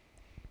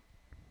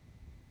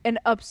an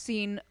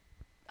obscene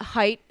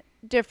height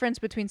difference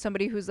between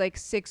somebody who's like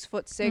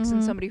 6'6"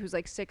 and somebody who's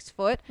like 6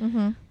 foot.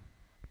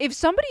 If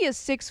somebody is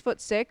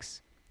 6'6",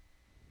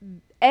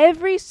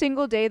 every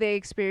single day they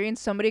experience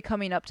somebody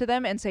coming up to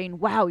them and saying,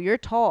 wow, you're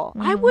tall.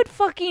 I Mm-hmm. would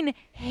fucking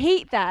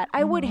hate that.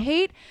 I would Mm-hmm.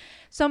 hate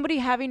somebody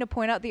having to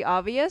point out the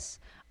obvious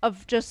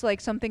of just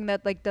like something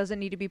that like doesn't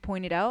need to be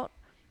pointed out.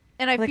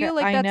 And I Like feel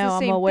like I that's the know, I'm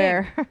same thing.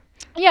 aware.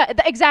 Yeah,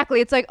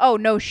 exactly. It's like, oh,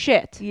 no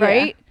shit, Yeah.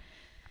 right?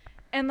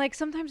 And like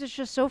sometimes it's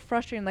just so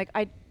frustrating. Like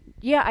I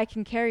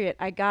can carry it.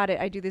 I got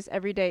it. I do this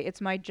every day. It's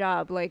my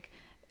job. Like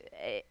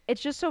it's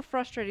just so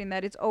frustrating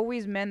that it's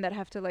always men that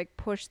have to like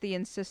push the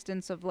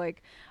insistence of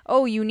like,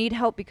 oh, you need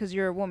help because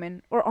you're a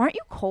woman, or aren't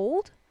you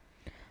cold?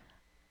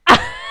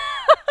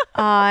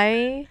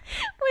 I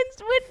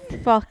when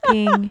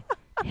fucking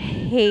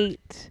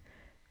hate.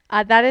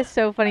 That is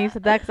so funny you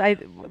said that, because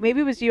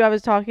maybe it was you I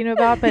was talking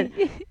about, but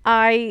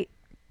I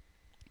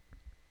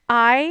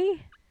I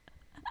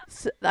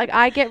like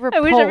I get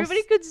I wish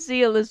everybody repulsed could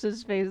see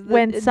Alyssa's face.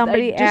 when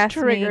somebody I just asks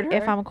me triggered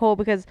if her. I'm cold,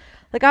 because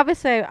like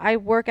obviously I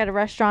work at a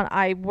restaurant.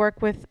 I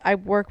work with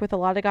a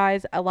lot of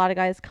guys. A lot of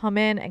guys come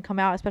in and come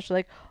out, especially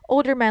like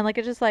older men. Like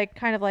it's just like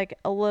kind of like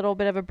a little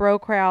bit of a bro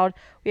crowd.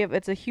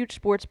 It's a huge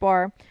sports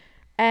bar,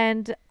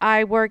 and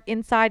I work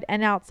inside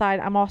and outside.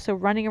 I'm also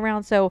running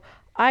around, so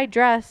I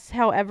dress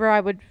however I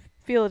would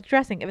feel like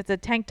dressing. If it's a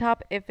tank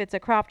top, if it's a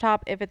crop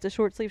top, if it's a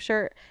short sleeve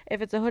shirt,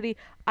 if it's a hoodie,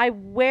 I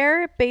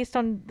wear it based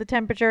on the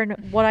temperature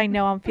and what I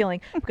know I'm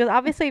feeling. Because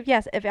obviously,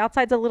 if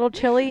outside's a little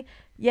chilly,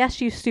 yes,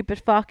 you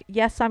stupid fuck.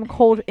 Yes, I'm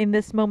cold in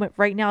this moment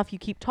right now if you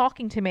keep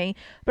talking to me.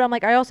 But I'm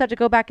like, I also have to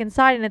go back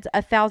inside and it's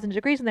 1,000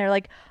 degrees in there.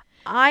 Like,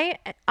 I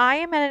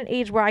am at an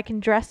age where I can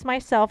dress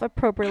myself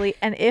appropriately,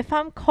 and if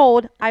I'm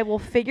cold, I will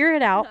figure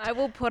it out. I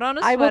will put on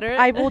a I will sweater.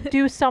 I will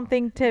do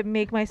something to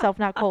make myself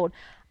not cold.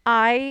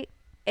 I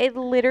It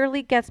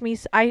literally gets me.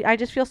 I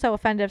just feel so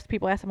offended if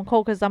people ask if I'm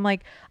cold, because I'm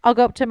like, I'll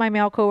go up to my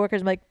male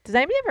coworkers and be like, does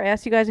anybody ever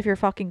ask you guys if you're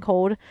fucking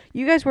cold?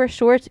 You guys wear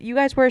shorts. You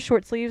guys wear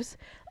short sleeves.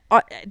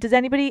 Does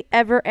anybody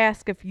ever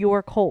ask if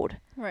you're cold?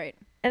 Right.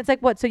 And it's like,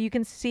 what? So you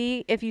can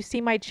see, if you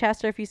see my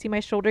chest or if you see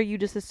my shoulder, you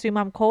just assume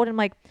I'm cold. I'm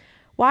like,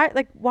 why?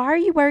 Like, why are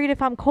you worried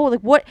if I'm cold?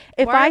 Like, what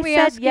if Why I are we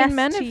said asking yes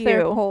men to if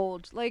they're you?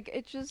 cold? Like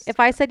it just. If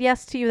I said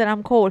yes to you that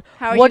I'm cold,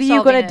 How are what you are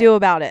you gonna solving it? do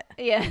about it?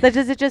 Yeah.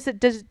 Does it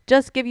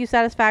just give you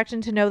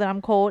satisfaction to know that I'm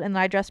cold and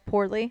that I dress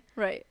poorly?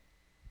 Right.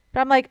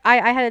 But I'm like,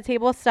 I had a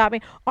table stop me.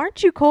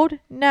 Aren't you cold?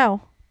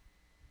 No.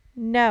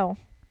 No.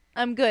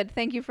 I'm good.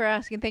 Thank you for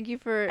asking. Thank you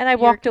for And I your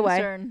walked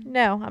concern. away.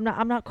 No,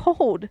 I'm not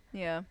cold.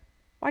 Yeah.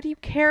 Why do you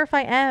care if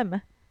I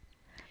am?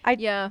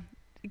 Yeah.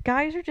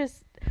 Guys are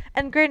just,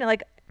 and granted,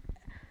 like,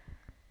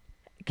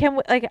 can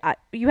we, like,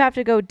 you have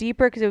to go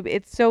deeper, because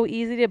it's so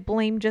easy to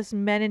blame just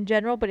men in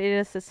general, but it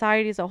is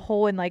society as a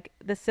whole, and like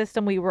the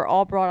system we were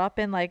all brought up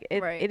in, like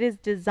Right. it is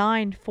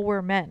designed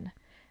for men,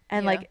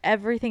 and Yeah. like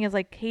everything is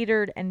like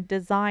catered and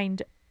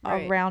designed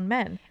Right. around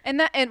men.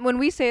 And when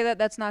we say that,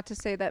 that's not to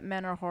say that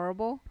men are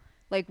horrible.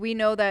 Like we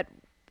know that,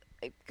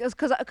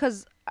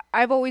 because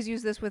I've always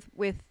used this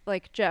with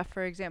like Jeff,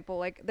 for example.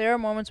 Like there are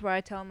moments where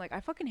I tell him like I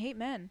fucking hate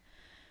men,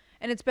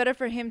 and it's better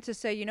for him to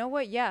say, you know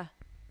what, yeah,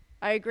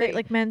 I agree,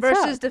 Like men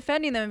versus suck.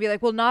 defending them and be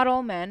like, well, not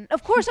all men.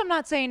 Of course, I'm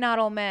not saying not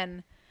all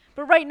men,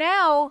 but right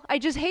now I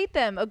just hate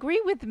them.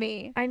 Agree with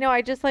me. I know.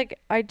 I just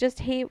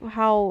hate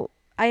how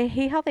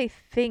they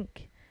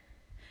think.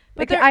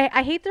 But Like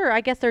I hate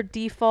I guess their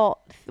default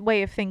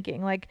way of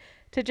thinking. Like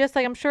to just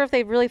like, I'm sure if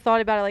they really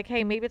thought about it, like,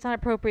 hey, maybe it's not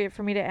appropriate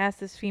for me to ask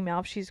this female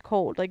if she's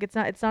cold. Like it's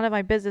none of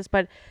my business,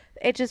 but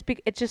it's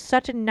just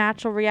such a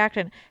natural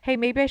reaction. Hey,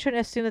 maybe I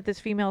shouldn't assume that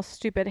this female is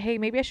stupid. Hey,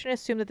 maybe I shouldn't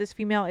assume that this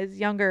female is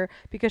younger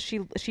because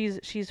she's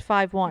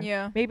 5'1".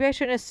 Yeah. Maybe I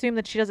shouldn't assume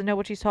that she doesn't know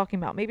what she's talking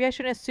about. Maybe I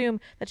shouldn't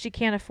assume that she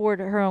can't afford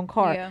her own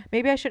car. Yeah.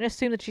 Maybe I shouldn't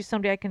assume that she's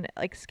somebody I can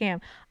like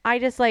scam. I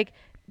just like,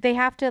 they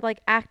have to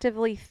like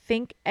actively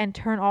think and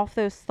turn off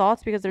those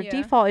thoughts, because their Yeah.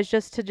 default is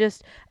just to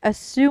just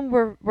assume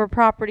we're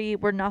property,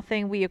 we're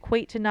nothing, we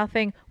equate to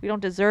nothing, we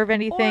don't deserve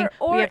anything,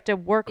 Or we have to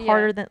work yeah.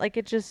 harder than, like,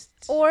 it just,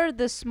 or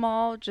the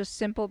small, just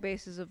simple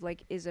basis of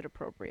like, is it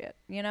appropriate?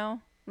 You know,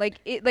 like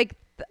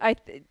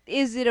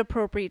is it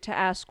appropriate to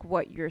ask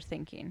what you're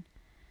thinking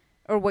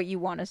or what you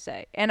want to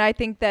say? And I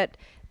think that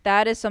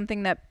that is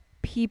something that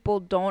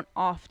people don't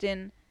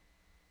often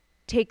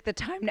take the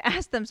time to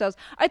ask themselves.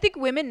 I think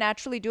women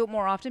naturally do it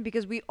more often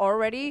because we're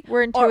intuitive,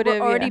 we're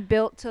already yeah.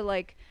 built to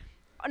like,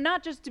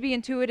 not just to be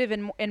intuitive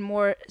and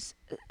more,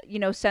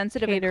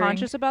 sensitive Catering. and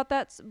conscious about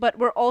that, but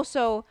we're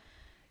also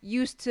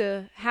used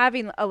to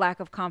having a lack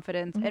of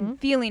confidence and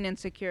feeling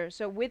insecure.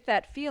 So with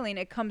that feeling,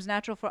 it comes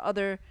natural for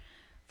other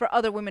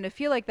women to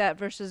feel like that,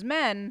 versus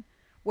men,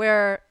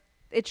 where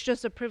it's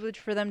just a privilege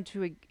for them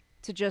to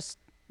just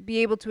be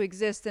able to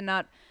exist and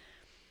not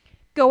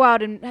go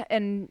out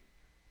and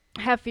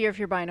have fear if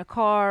you're buying a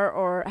car,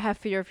 or have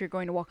fear if you're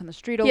going to walk on the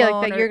street alone, Yeah,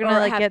 like that you're gonna or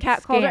like have get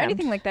catcalled or scammed.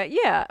 anything like that.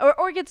 Yeah,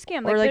 or get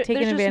scammed, Or, like,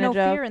 taken there's just no advantage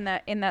of.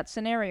 fear in that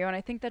scenario. And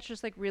I think that's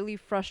just like really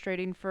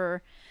frustrating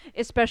for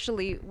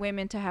especially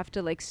women to have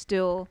to like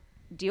still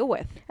deal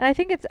with. And I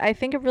think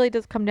it really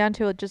does come down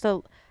to just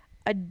a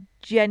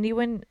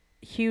genuine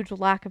huge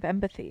lack of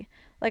empathy.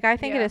 Like, I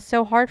think it Yeah. is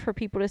so hard for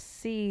people to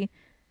see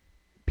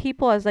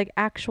people as like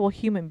actual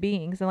human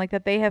beings, and like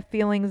that they have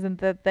feelings and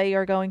that they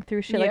are going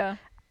through shit. Like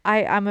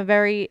I'm a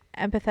very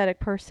empathetic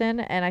person,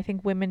 and I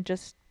think women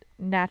just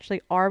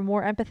naturally are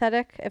more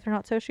empathetic if they're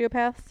not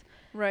sociopaths.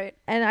 Right.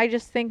 And I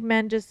just think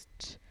men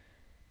just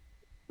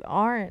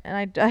aren't. And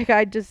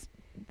I just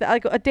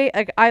like a day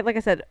like I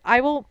said,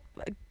 I will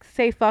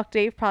say fuck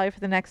Dave probably for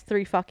the next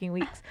 3 fucking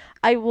weeks.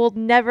 I will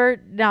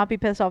never not be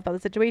pissed off about the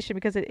situation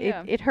because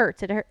it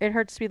hurts. It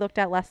hurts to be looked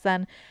at less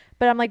than.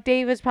 But I'm like,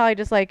 Dave is probably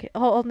just like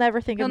he'll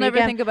never think of me again.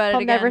 He'll never think about it again.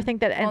 He'll never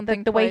think that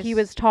and the way he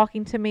was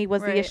talking to me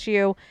was the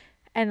issue.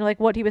 And like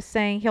what he was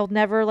saying, he'll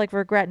never like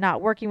regret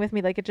not working with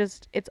me. Like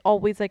it's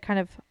always like kind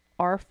of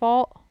our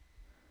fault.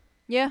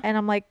 Yeah. And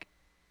I'm like,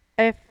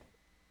 if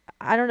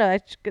I don't know, I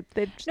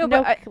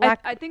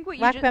think what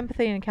you lack of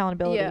empathy and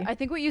accountability. Yeah, I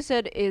think what you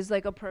said is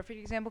like a perfect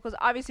example, because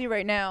obviously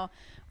right now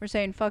we're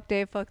saying fuck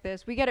Dave, fuck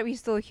this. We get it, he's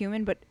still a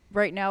human, but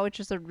right now it's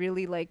just a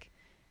really like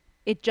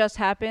it just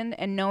happened,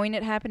 and knowing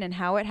it happened and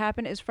how it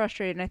happened is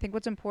frustrating. And I think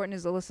what's important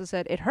is Alyssa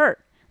said it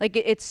hurt. Like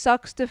it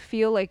sucks to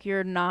feel like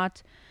you're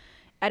not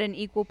at an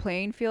equal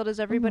playing field as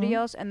everybody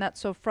else, and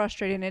that's so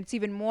frustrating. And it's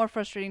even more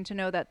frustrating to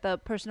know that the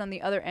person on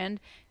the other end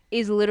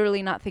is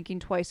literally not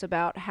thinking twice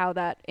about how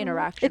that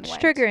interaction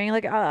went. Triggering.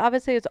 Like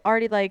obviously it's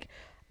already like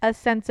a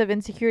sense of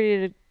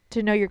insecurity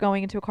to know you're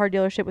going into a car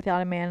dealership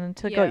without a man,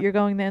 and you're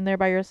going in there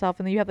by yourself,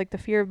 and then you have like the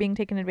fear of being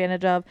taken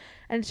advantage of.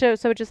 And so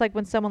it's just like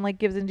when someone like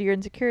gives into your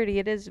insecurity,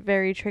 it is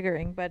very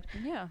triggering. But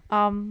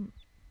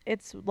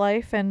it's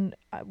life, and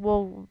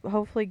we'll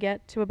hopefully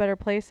get to a better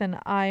place. And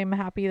I'm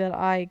happy that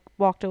I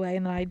walked away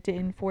and that I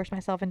didn't force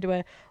myself into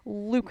a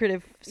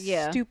lucrative,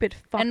 stupid,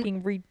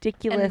 fucking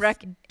ridiculous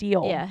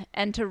deal. Yeah,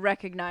 and to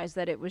recognize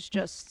that it was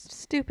just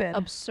stupid,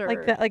 absurd.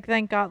 Like that. Like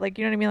thank God. Like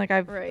you know what I mean. Like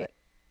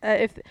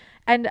I've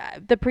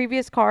the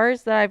previous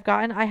cars that I've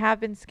gotten, I have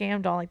been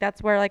scammed on. Like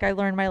that's where like I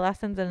learned my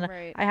lessons, and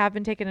I have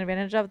been taken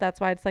advantage of. That's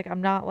why it's like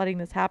I'm not letting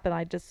this happen.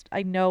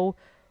 I know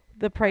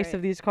the price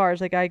of these cars.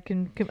 Like I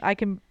can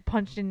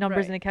punch in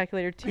numbers in a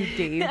calculator to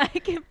Dave.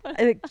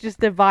 I just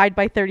divide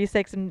by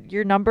 36, and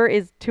your number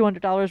is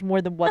 $200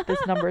 more than what this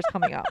number is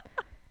coming up.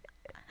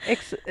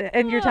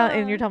 And you're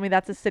telling me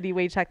that's a city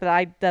wage check that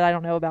I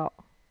don't know about.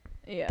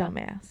 Yeah,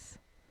 dumbass.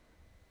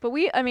 But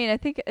I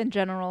think in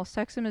general,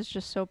 sexism is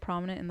just so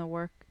prominent in the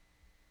work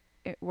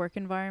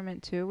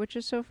environment too, which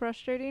is so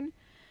frustrating.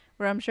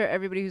 Where I'm sure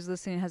everybody who's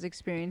listening has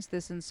experienced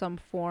this in some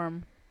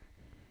form.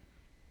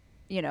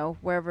 You know,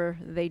 wherever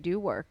they do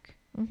work.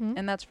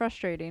 And that's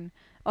frustrating.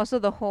 Also,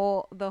 the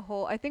whole,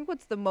 I think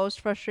what's the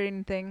most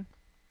frustrating thing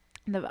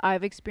that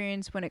I've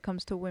experienced when it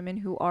comes to women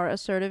who are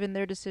assertive in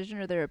their decision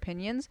or their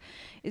opinions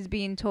is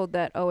being told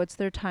that, oh, it's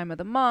their time of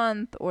the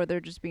month, or they're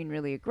just being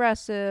really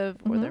aggressive,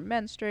 or they're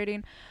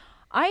menstruating.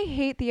 I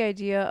hate the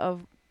idea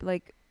of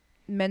like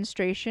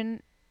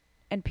menstruation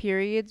and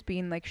periods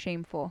being like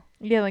shameful.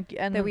 Yeah, like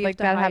and that like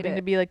that having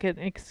to be like an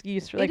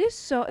excuse for like it is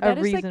so that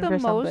is like the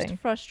most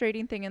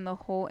frustrating thing in the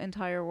whole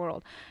entire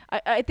world.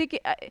 I think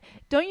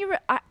don't you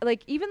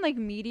like even like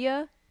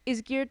media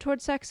is geared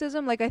towards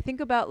sexism. Like I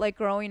think about like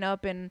growing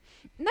up, and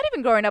not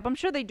even growing up, I'm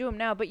sure they do them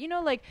now, but you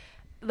know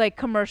like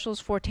commercials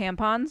for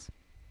tampons.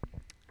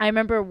 I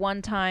remember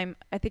one time,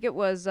 I think it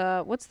was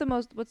what's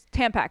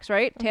Tampax,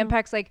 right?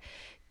 Tampax like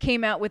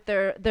came out with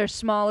their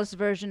smallest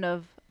version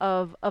of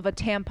a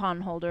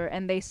tampon holder,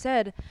 and they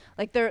said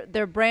like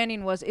their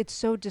branding was, it's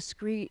so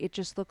discreet, it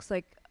just looks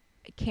like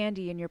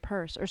candy in your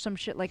purse or some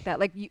shit like that.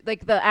 Like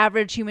like the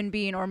average human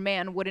being or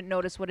man wouldn't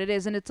notice what it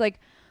is, and it's like,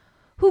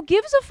 who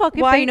gives a fuck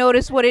if they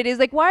notice what it is?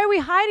 Like, why are we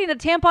hiding? A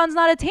tampon's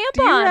not a tampon.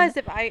 Do you realize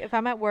if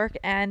I'm at work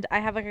and I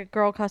have like a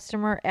girl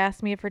customer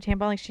ask me for a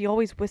tampon, like she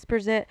always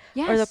whispers it,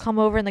 or they'll come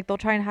over and like they'll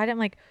try and hide it. I'm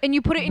like, and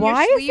you put it in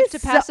your sleeve to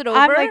pass it over.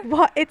 I'm like,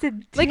 what? It's a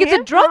tampon. Like it's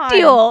a drug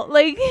deal.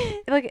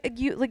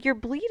 Like you're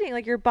bleeding.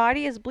 Like your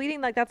body is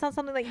bleeding. Like that's not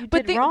something that you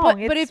did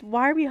wrong. But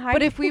why are we hiding?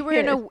 But if we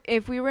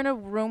were in a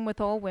room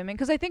with all women,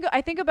 because I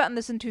think about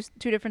this in two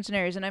different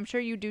scenarios, and I'm sure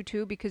you do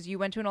too because you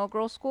went to an all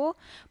girls school.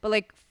 But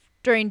like,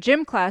 during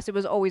gym class, it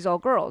was always all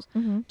girls.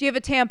 Do you have a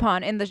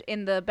tampon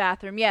in the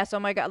bathroom? Yes. Oh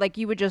my God. Like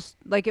you would just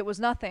like it was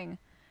nothing.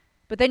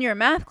 But then you're in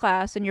math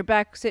class and you're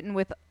back sitting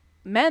with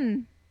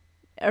men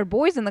or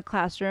boys in the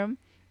classroom.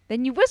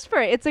 Then you whisper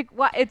it. It's like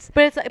what? It's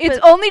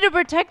only to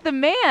protect the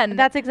man.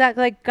 That's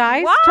exactly like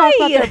guys talk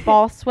about their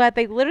ball sweat.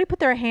 They literally put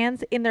their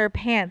hands in their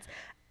pants.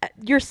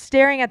 You're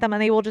staring at them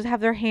and they will just have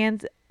their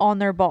hands on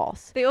their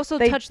balls. They also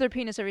touch their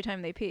penis every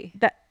time they pee.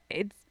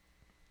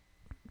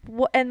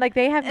 And like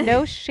they have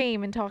no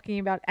shame in talking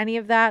about any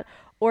of that,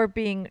 or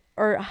being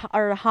or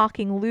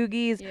hawking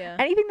loogies,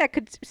 anything that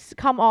could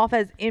come off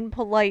as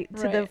impolite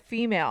to the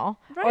female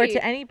or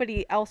to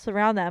anybody else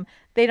around them.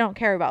 They don't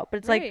care about. But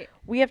it's like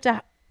we have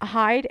to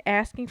hide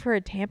asking for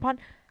a tampon.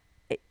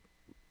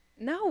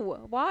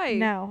 No, why?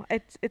 No,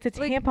 it's a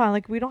tampon.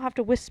 Like we don't have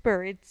to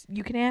whisper.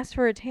 You can ask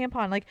for a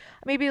tampon. Like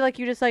maybe like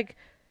you just like,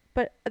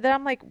 but then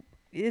I'm like,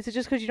 is it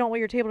just because you don't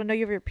want your table to know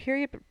you have your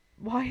period?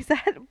 Why is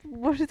that?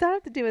 What does that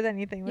have to do with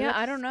anything? Yeah,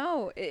 I don't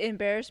know.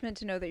 Embarrassment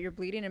to know that you're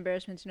bleeding,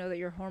 embarrassment to know that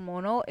you're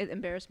hormonal,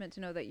 embarrassment to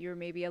know that you're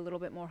maybe a little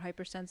bit more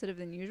hypersensitive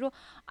than usual.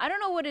 I don't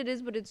know what it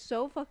is, but it's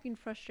so fucking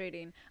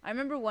frustrating. I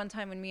remember one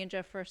time when me and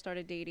Jeff first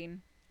started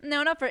dating.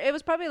 No, not for. It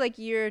was probably like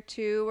year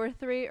 2 or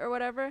 3 or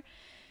whatever,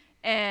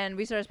 and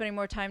we started spending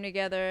more time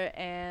together.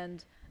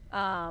 And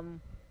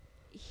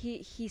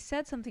he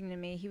said something to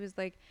me. He was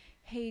like,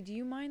 "Hey, do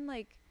you mind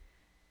like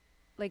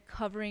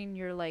covering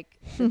your like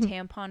the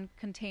tampon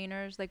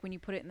containers like when you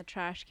put it in the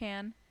trash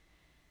can?"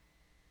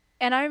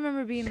 And I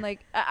remember being like,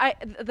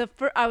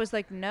 I was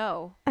like,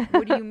 "No,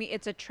 what do you mean?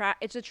 It's a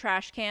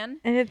trash can,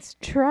 and it's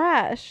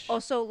trash."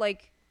 Also,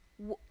 like,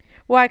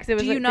 why? Because it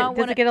was. Do you not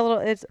does it get a little?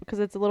 It's because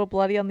it's a little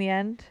bloody on the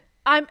end.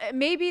 I'm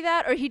maybe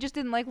that, or he just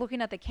didn't like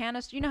looking at the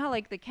canister. You know how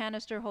like the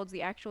canister holds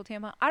the actual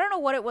tampon. I don't know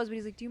what it was, but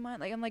he's like, "Do you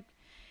mind?" Like I'm like,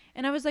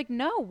 and I was like,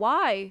 "No,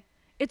 why?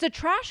 It's a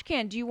trash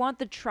can. Do you want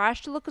the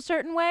trash to look a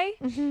certain way?"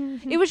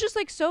 It was just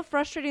like so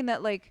frustrating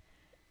that like.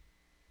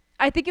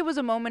 I think it was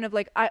a moment of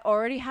like, I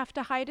already have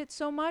to hide it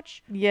so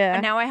much. Yeah.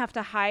 And now I have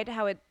to hide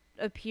how it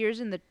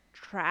appears in the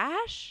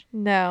trash.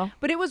 No.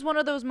 But it was one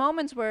of those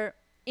moments where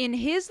in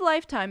his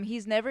lifetime,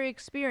 he's never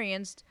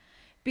experienced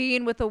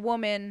being with a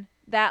woman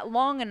that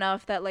long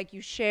enough that like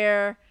you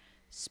share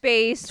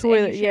space,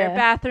 toilet, and you share a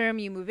bathroom,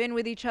 you move in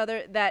with each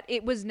other, that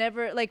it was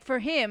never like for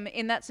him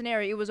in that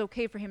scenario, it was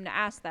okay for him to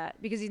ask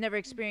that because he's never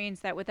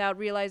experienced that without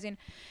realizing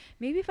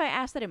maybe if I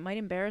ask that it might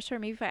embarrass her,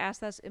 maybe if I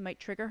ask this it might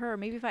trigger her, or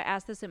maybe if I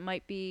ask this it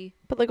might be.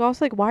 But like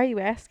also like why are you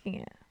asking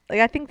it?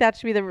 Like I think that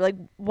should be the like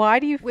why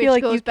do you feel which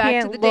like goes you back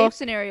can't to the look Dave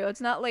scenario.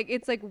 It's not like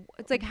it's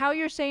like how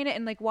you're saying it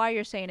and like why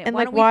you're saying it. And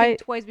why like don't we think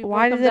twice before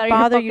why it does comes out it of your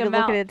bother you to fucking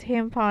look mouth? at a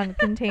tampon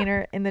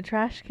container in the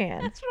trash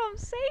can? That's what I'm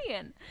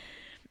saying.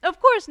 Of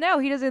course, now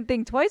he doesn't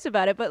think twice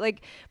about it, but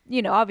like,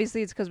 you know,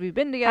 obviously it's because we've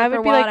been together for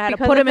a while. Like, and I had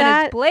to put him in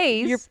his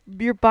place.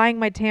 You're buying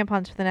my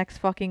tampons for the next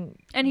fucking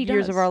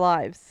years of our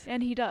lives.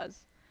 And he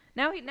does.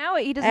 Now he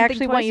doesn't I actually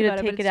think want twice you to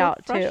about take it, it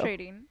out so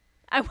frustrating.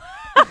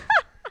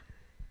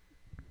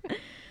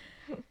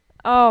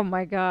 Oh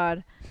my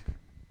god.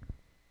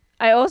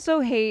 I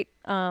also hate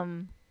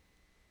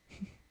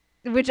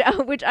which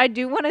I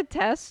do want to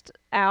test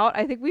out.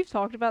 I think we've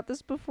talked about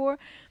this before.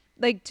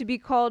 Like to be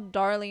called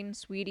darling,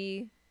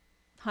 sweetie,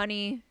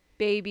 honey,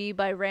 baby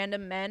by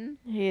random men.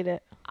 I hate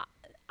it.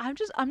 I'm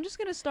just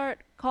gonna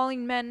start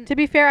calling men. To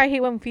be fair, I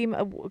hate when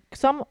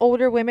some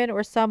older women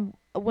or some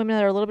women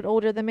that are a little bit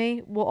older than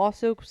me will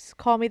also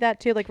call me that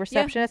too, like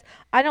receptionist.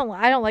 Yeah.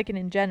 I don't like it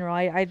in general.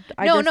 I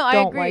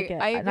don't like it.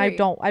 I agree.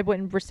 And I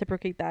wouldn't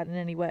reciprocate that in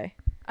any way.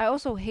 I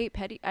also hate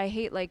I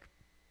hate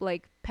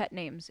like pet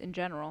names in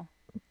general.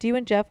 Do you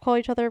and Jeff call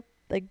each other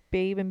like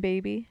babe and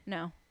baby?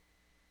 No.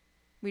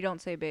 We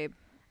don't say babe.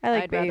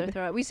 I'd babe. Rather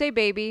throw out. We say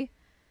baby,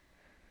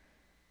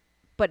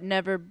 but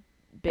never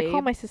babe. I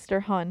call my sister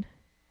Hun.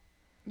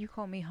 You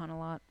call me Hun a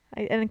lot.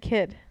 And a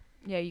kid.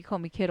 Yeah, you call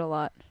me kid a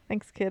lot.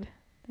 Thanks, kid.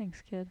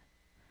 Thanks, kid.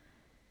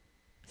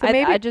 So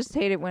I just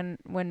hate it when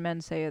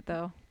men say it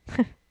though.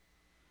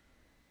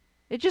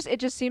 It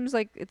just seems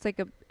like it's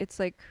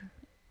like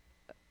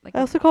I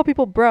also call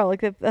people bro.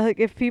 Like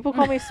if people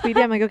call me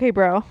sweetie, I'm like, okay,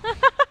 bro.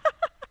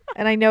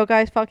 And I know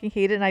guys fucking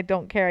hate it, and I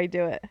don't care. I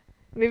do it.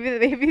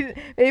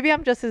 Maybe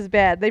I'm just as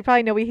bad. They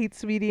probably know we hate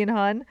sweetie and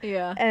hun.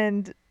 Yeah.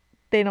 And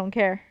they don't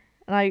care.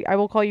 And I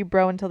will call you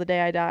bro until the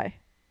day I die.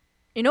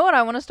 You know what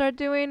I want to start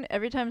doing?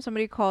 Every time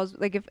somebody calls,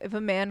 like if a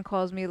man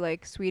calls me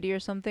like sweetie or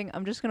something,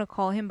 I'm just gonna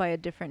call him by a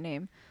different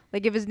name.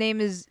 Like if his name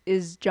is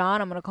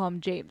John, I'm gonna call him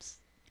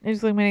James. And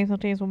he's like, my name's not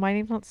James. Well, my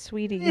name's not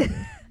sweetie.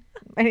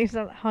 My name's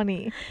not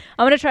honey.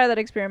 I'm gonna try that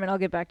experiment. I'll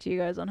get back to you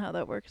guys on how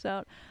that works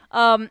out.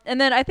 And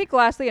then I think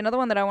lastly, another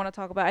one that I want to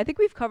talk about. I think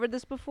we've covered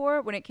this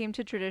before when it came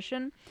to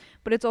tradition,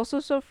 but it's also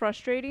so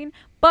frustrating.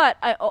 But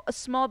a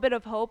small bit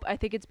of hope. I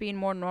think it's being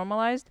more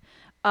normalized.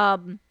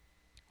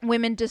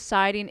 Women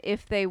deciding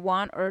if they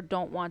want or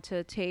don't want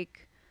to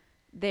take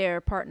their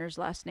partner's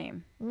last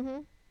name.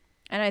 Mm-hmm.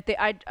 And I think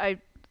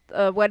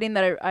a wedding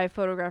that I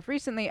photographed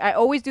recently, I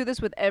always do this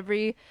with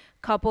every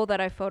couple that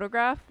I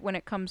photograph when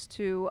it comes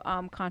to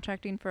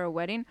contracting for a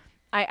wedding.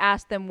 I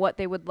ask them what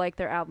they would like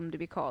their album to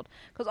be called.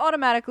 Because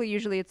automatically,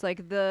 usually it's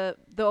like the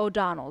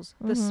O'Donnells,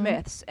 the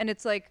Smiths. And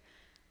it's like,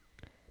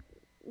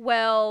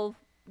 well,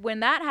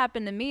 when that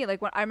happened to me, like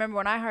I remember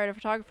when I hired a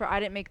photographer, I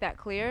didn't make that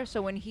clear.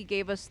 So when he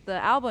gave us the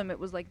album, it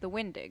was like the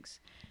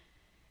Windigs.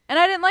 And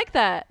I didn't like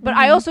that. But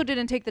I also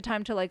didn't take the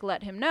time to like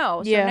let him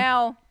know. So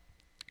now,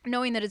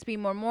 knowing that it's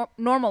being more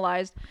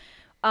normalized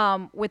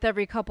with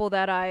every couple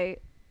that I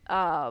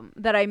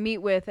meet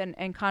with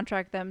and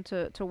contract them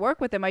to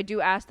work with them, I do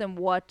ask them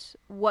what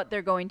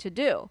they're going to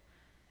do.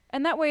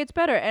 And that way it's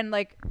better. And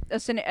like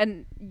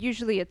and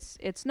usually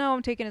it's no,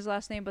 I'm taking his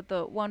last name, but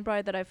the one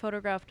bride that I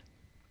photographed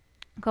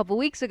a couple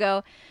weeks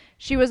ago,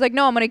 she was like,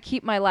 no, I'm going to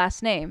keep my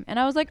last name. And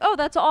I was like, oh,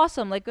 that's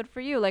awesome. Like, good for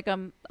you. Like,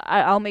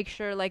 I'll make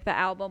sure like the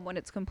album, when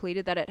it's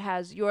completed, that it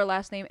has your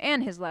last name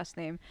and his last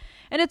name.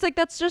 And it's like,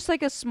 that's just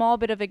like a small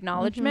bit of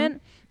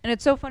acknowledgement. And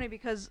it's so funny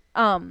because,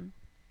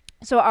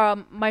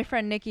 So my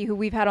friend Nikki, who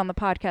we've had on the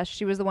podcast,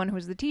 she was the one who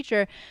was the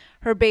teacher.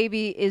 Her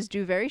baby is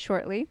due very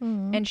shortly,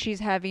 and she's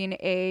having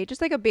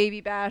just like a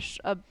baby bash,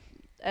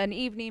 an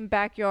evening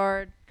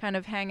backyard kind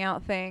of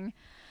hangout thing.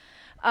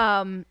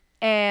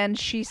 And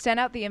she sent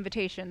out the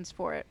invitations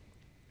for it.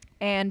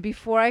 And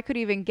before I could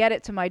even get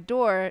it to my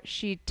door,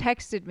 she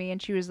texted me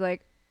and she was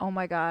like, "Oh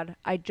my God,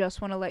 I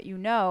just want to let you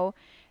know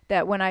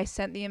that when I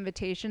sent the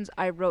invitations,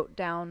 I wrote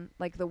down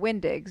like the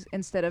Windigs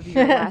instead of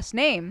your last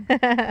name."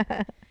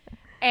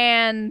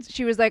 And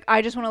she was like,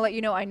 "I just want to let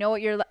you know, I know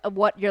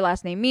what your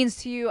last name means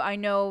to you. I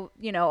know,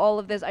 all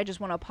of this. I just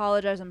want to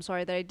apologize. I'm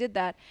sorry that I did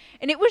that."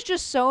 And it was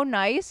just so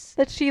nice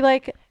that she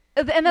like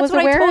and that's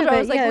what I told her. I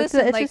was like,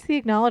 listen, it's just the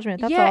acknowledgement.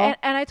 That's all.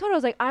 And I told her, I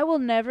was like, I will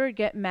never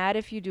get mad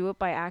if you do it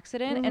by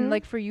accident. And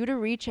like for you to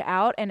reach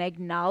out and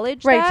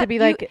acknowledge that. To be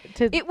like,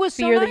 it was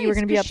fear that you were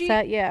going to be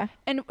upset.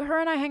 And her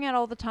and I hang out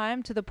all the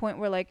time to the point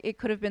where like it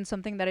could have been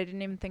something that I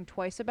didn't even think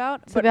twice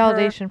about. It's a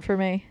validation for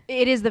me.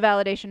 It is the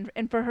validation.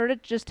 And for her to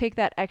just take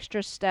that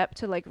extra step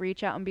to like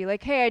reach out and be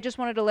like, "Hey, I just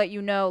wanted to let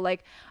you know,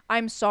 like,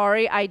 I'm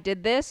sorry I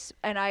did this.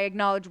 And I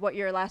acknowledge what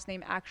your last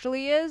name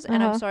actually is.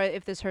 And I'm sorry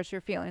if this hurts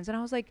your feelings." And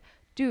I was like,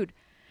 dude.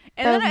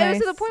 And then it was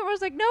to the point where I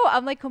was like, no,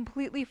 I'm like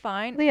completely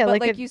fine. Yeah,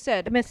 but like you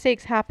said,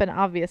 mistakes happen,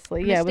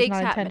 obviously. Yeah, it was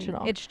not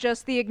intentional. It's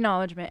just the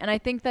acknowledgement. And I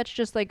think that's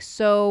just like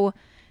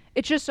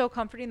it's just so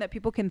comforting that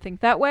people can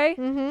think that way.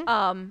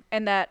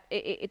 And that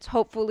it's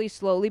hopefully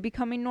slowly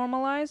becoming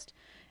normalized.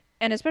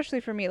 And especially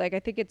for me, like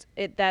I think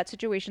that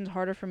situation's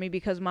harder for me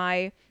because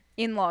my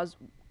in-laws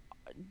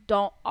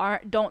don't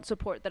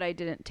support that I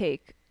didn't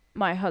take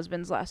my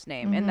husband's last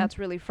name. And that's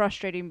really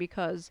frustrating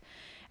because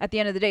at the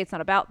end of the day, it's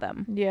not about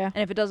them. Yeah.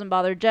 And if it doesn't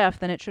bother Jeff,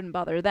 then it shouldn't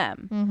bother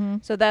them.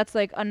 So that's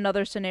like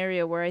another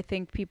scenario where I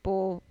think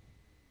people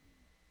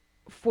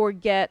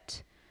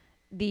forget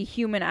the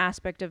human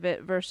aspect of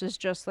it versus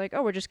just like,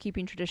 oh, we're just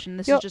keeping tradition.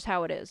 This is just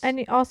how it is.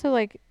 And also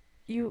like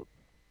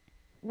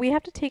we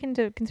have to take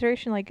into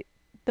consideration like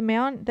the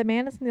man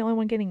isn't the only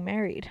one getting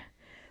married.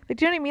 Like,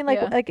 do you know what I mean?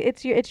 Like, like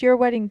it's your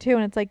wedding too.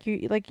 And it's like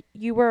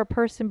you were a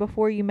person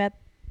before you met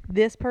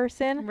this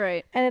person,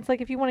 right? And it's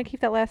like if you want to keep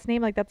that last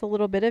name, like that's a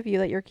little bit of you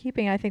that you're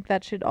keeping. I think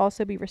that should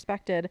also be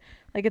respected.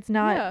 Like it's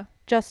not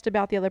just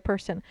about the other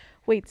person.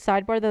 Wait,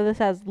 sidebar though, this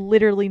has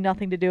literally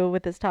nothing to do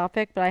with this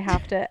topic, but I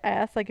have to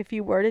ask, like if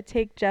you were to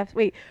take Jeff's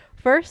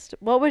first,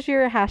 what was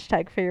your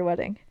hashtag for your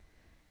wedding?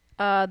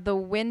 The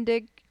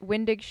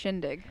Windig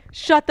Shindig.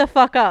 Shut the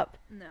fuck up.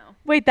 No.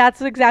 Wait,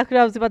 that's exactly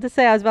what I was about to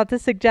say. I was about to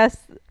suggest.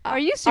 Are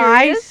you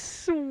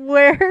serious? I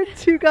swear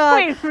to God.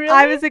 Wait, really?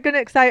 I was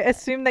gonna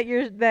assume that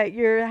your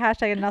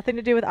hashtag had nothing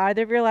to do with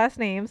either of your last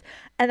names,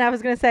 and I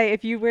was gonna say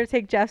if you were to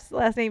take Jeff's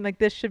last name, like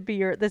this would be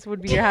your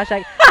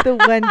hashtag, the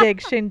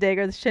Wendig Shindig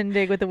or the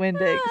Shindig with the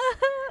Windigs.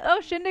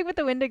 Oh, Shindig with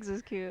the Windigs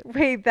is cute.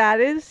 Wait,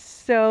 that is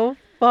so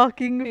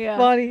fucking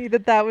funny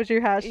that was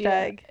your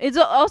hashtag. Yeah. It's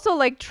also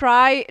like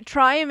try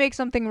and make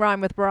something rhyme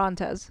with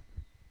Barantes.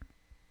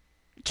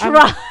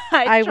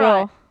 I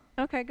will.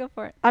 Okay, go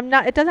for it.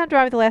 It doesn't have to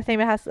rhyme with the last name.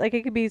 It has it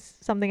could be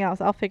something else.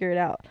 I'll figure it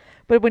out.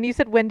 But when you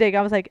said Windig,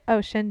 I was like,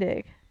 oh,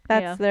 Shindig.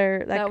 That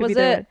could be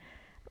their.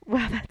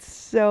 Wow, that's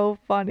so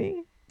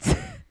funny.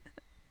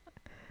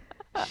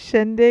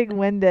 Shindig,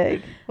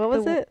 Windig. What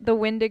was it? The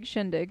Windig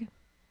Shindig.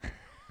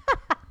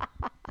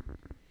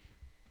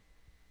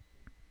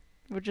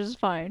 Which is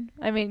fine.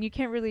 I mean, you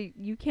can't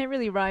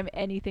really rhyme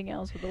anything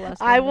else with the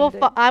last name.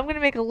 I'm gonna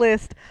make a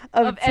list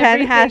of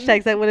 10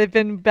 hashtags that would have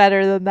been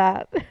better than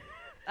that.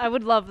 I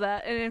would love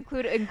that and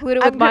include it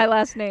with my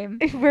last name.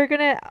 I'm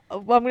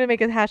gonna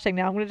make a hashtag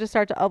now. I'm gonna just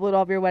start to upload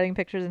all of your wedding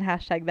pictures and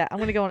hashtag that. I'm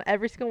gonna go on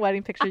every single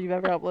wedding picture you've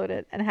ever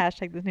uploaded and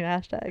hashtag this new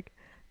hashtag.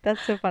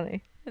 That's so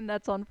funny. And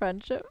that's on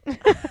friendship.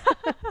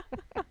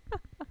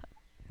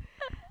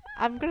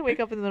 I'm gonna wake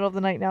up in the middle of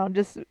the night now and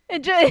just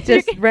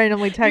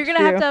randomly text you. You're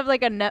gonna have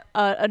like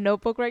a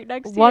notebook right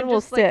next to you. One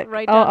will stick.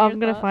 I'm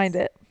gonna find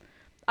it.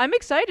 I'm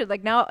excited.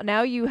 Like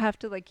now you have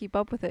to like keep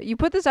up with it. You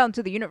put this out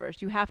into the universe.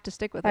 You have to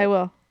stick with it. I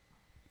will.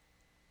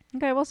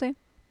 Okay, we'll see.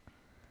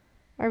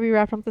 Are we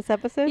wrapping up this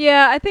episode?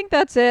 Yeah, I think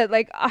that's it.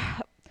 Like,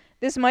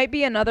 this might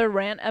be another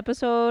rant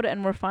episode,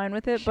 and we're fine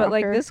with it. Shocker. But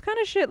like this kind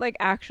of shit like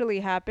actually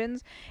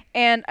happens,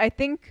 and I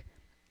think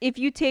if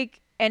you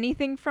take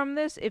anything from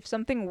this, if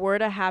something were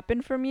to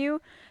happen from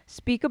you,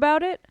 speak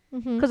about it,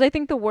 because I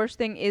think the worst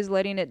thing is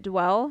letting it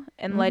dwell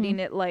and letting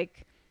it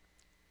like,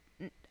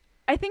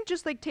 I think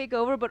just like take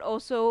over, but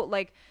also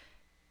like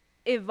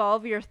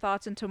evolve your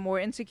thoughts into more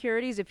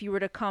insecurities if you were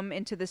to come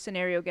into this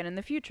scenario again in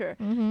the future.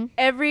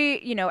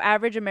 Every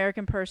average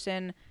American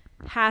person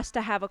has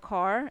to have a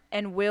car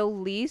and will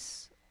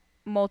lease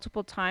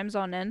multiple times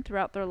on end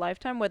throughout their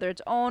lifetime, whether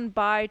it's owned,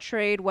 buy,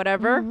 trade,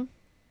 whatever.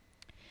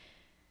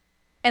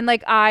 And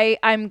like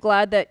I'm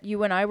glad that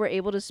you and I were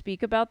able to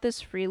speak about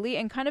this freely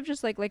and kind of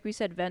just like we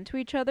said, vent to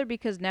each other,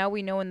 because now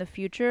we know in the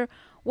future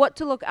what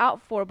to look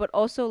out for, but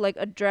also like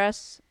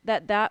address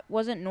that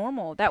wasn't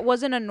normal. That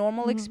wasn't a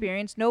normal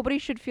experience. Nobody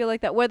should feel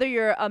like that, whether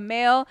you're a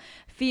male,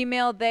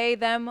 female, they,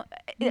 them,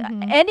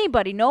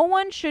 anybody. No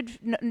one should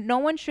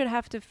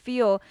have to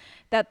feel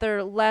that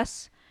they're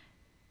less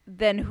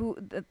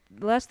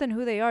less than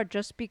who they are,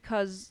 just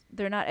because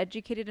they're not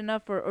educated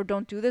enough, or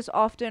don't do this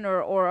often,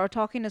 or are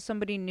talking to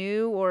somebody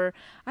new, or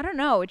I don't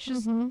know. It's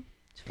just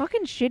it's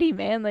fucking shitty,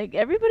 man. Like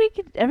everybody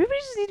just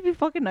needs to be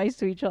fucking nice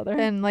to each other.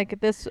 And like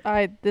this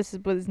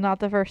was not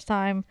the first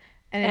time,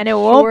 and it sure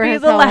won't be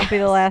the last. Won't be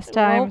the last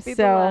time.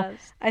 So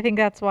I think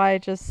that's why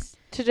just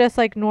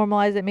like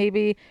normalize it.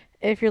 Maybe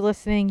if you're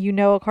listening, you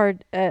know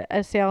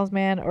a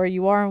salesman, or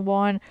you are in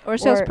one, or a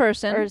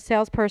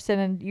salesperson,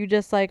 and you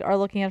just like are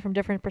looking at it from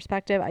different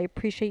perspective. I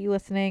appreciate you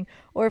listening.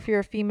 Or if you're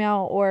a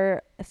female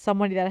or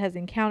somebody that has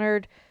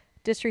encountered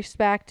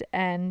disrespect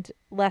and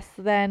less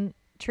than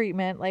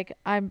treatment, like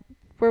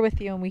we're with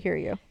you and we hear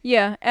you.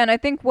 Yeah, and I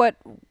think what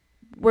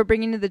we're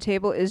bringing to the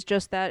table is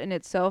just that in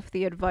itself,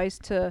 the advice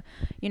to,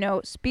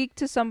 speak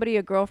to somebody,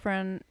 a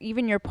girlfriend,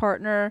 even your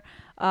partner,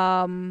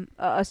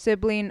 a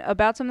sibling,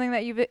 about something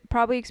that you've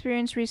probably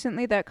experienced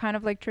recently that kind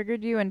of like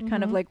triggered you, and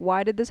kind of like,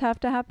 why did this have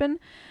to happen?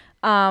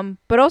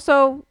 But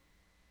also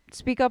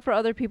speak up for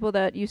other people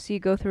that you see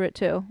go through it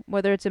too,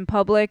 whether it's in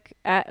public,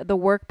 at the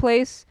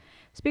workplace.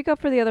 Speak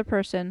up for the other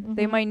person.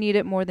 They might need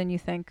it more than you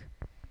think.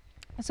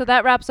 So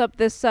that wraps up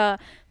this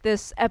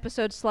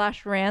episode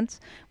 / rant.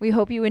 We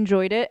hope you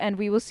enjoyed it, and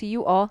we will see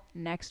you all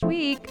next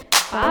week.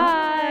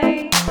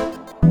 Bye.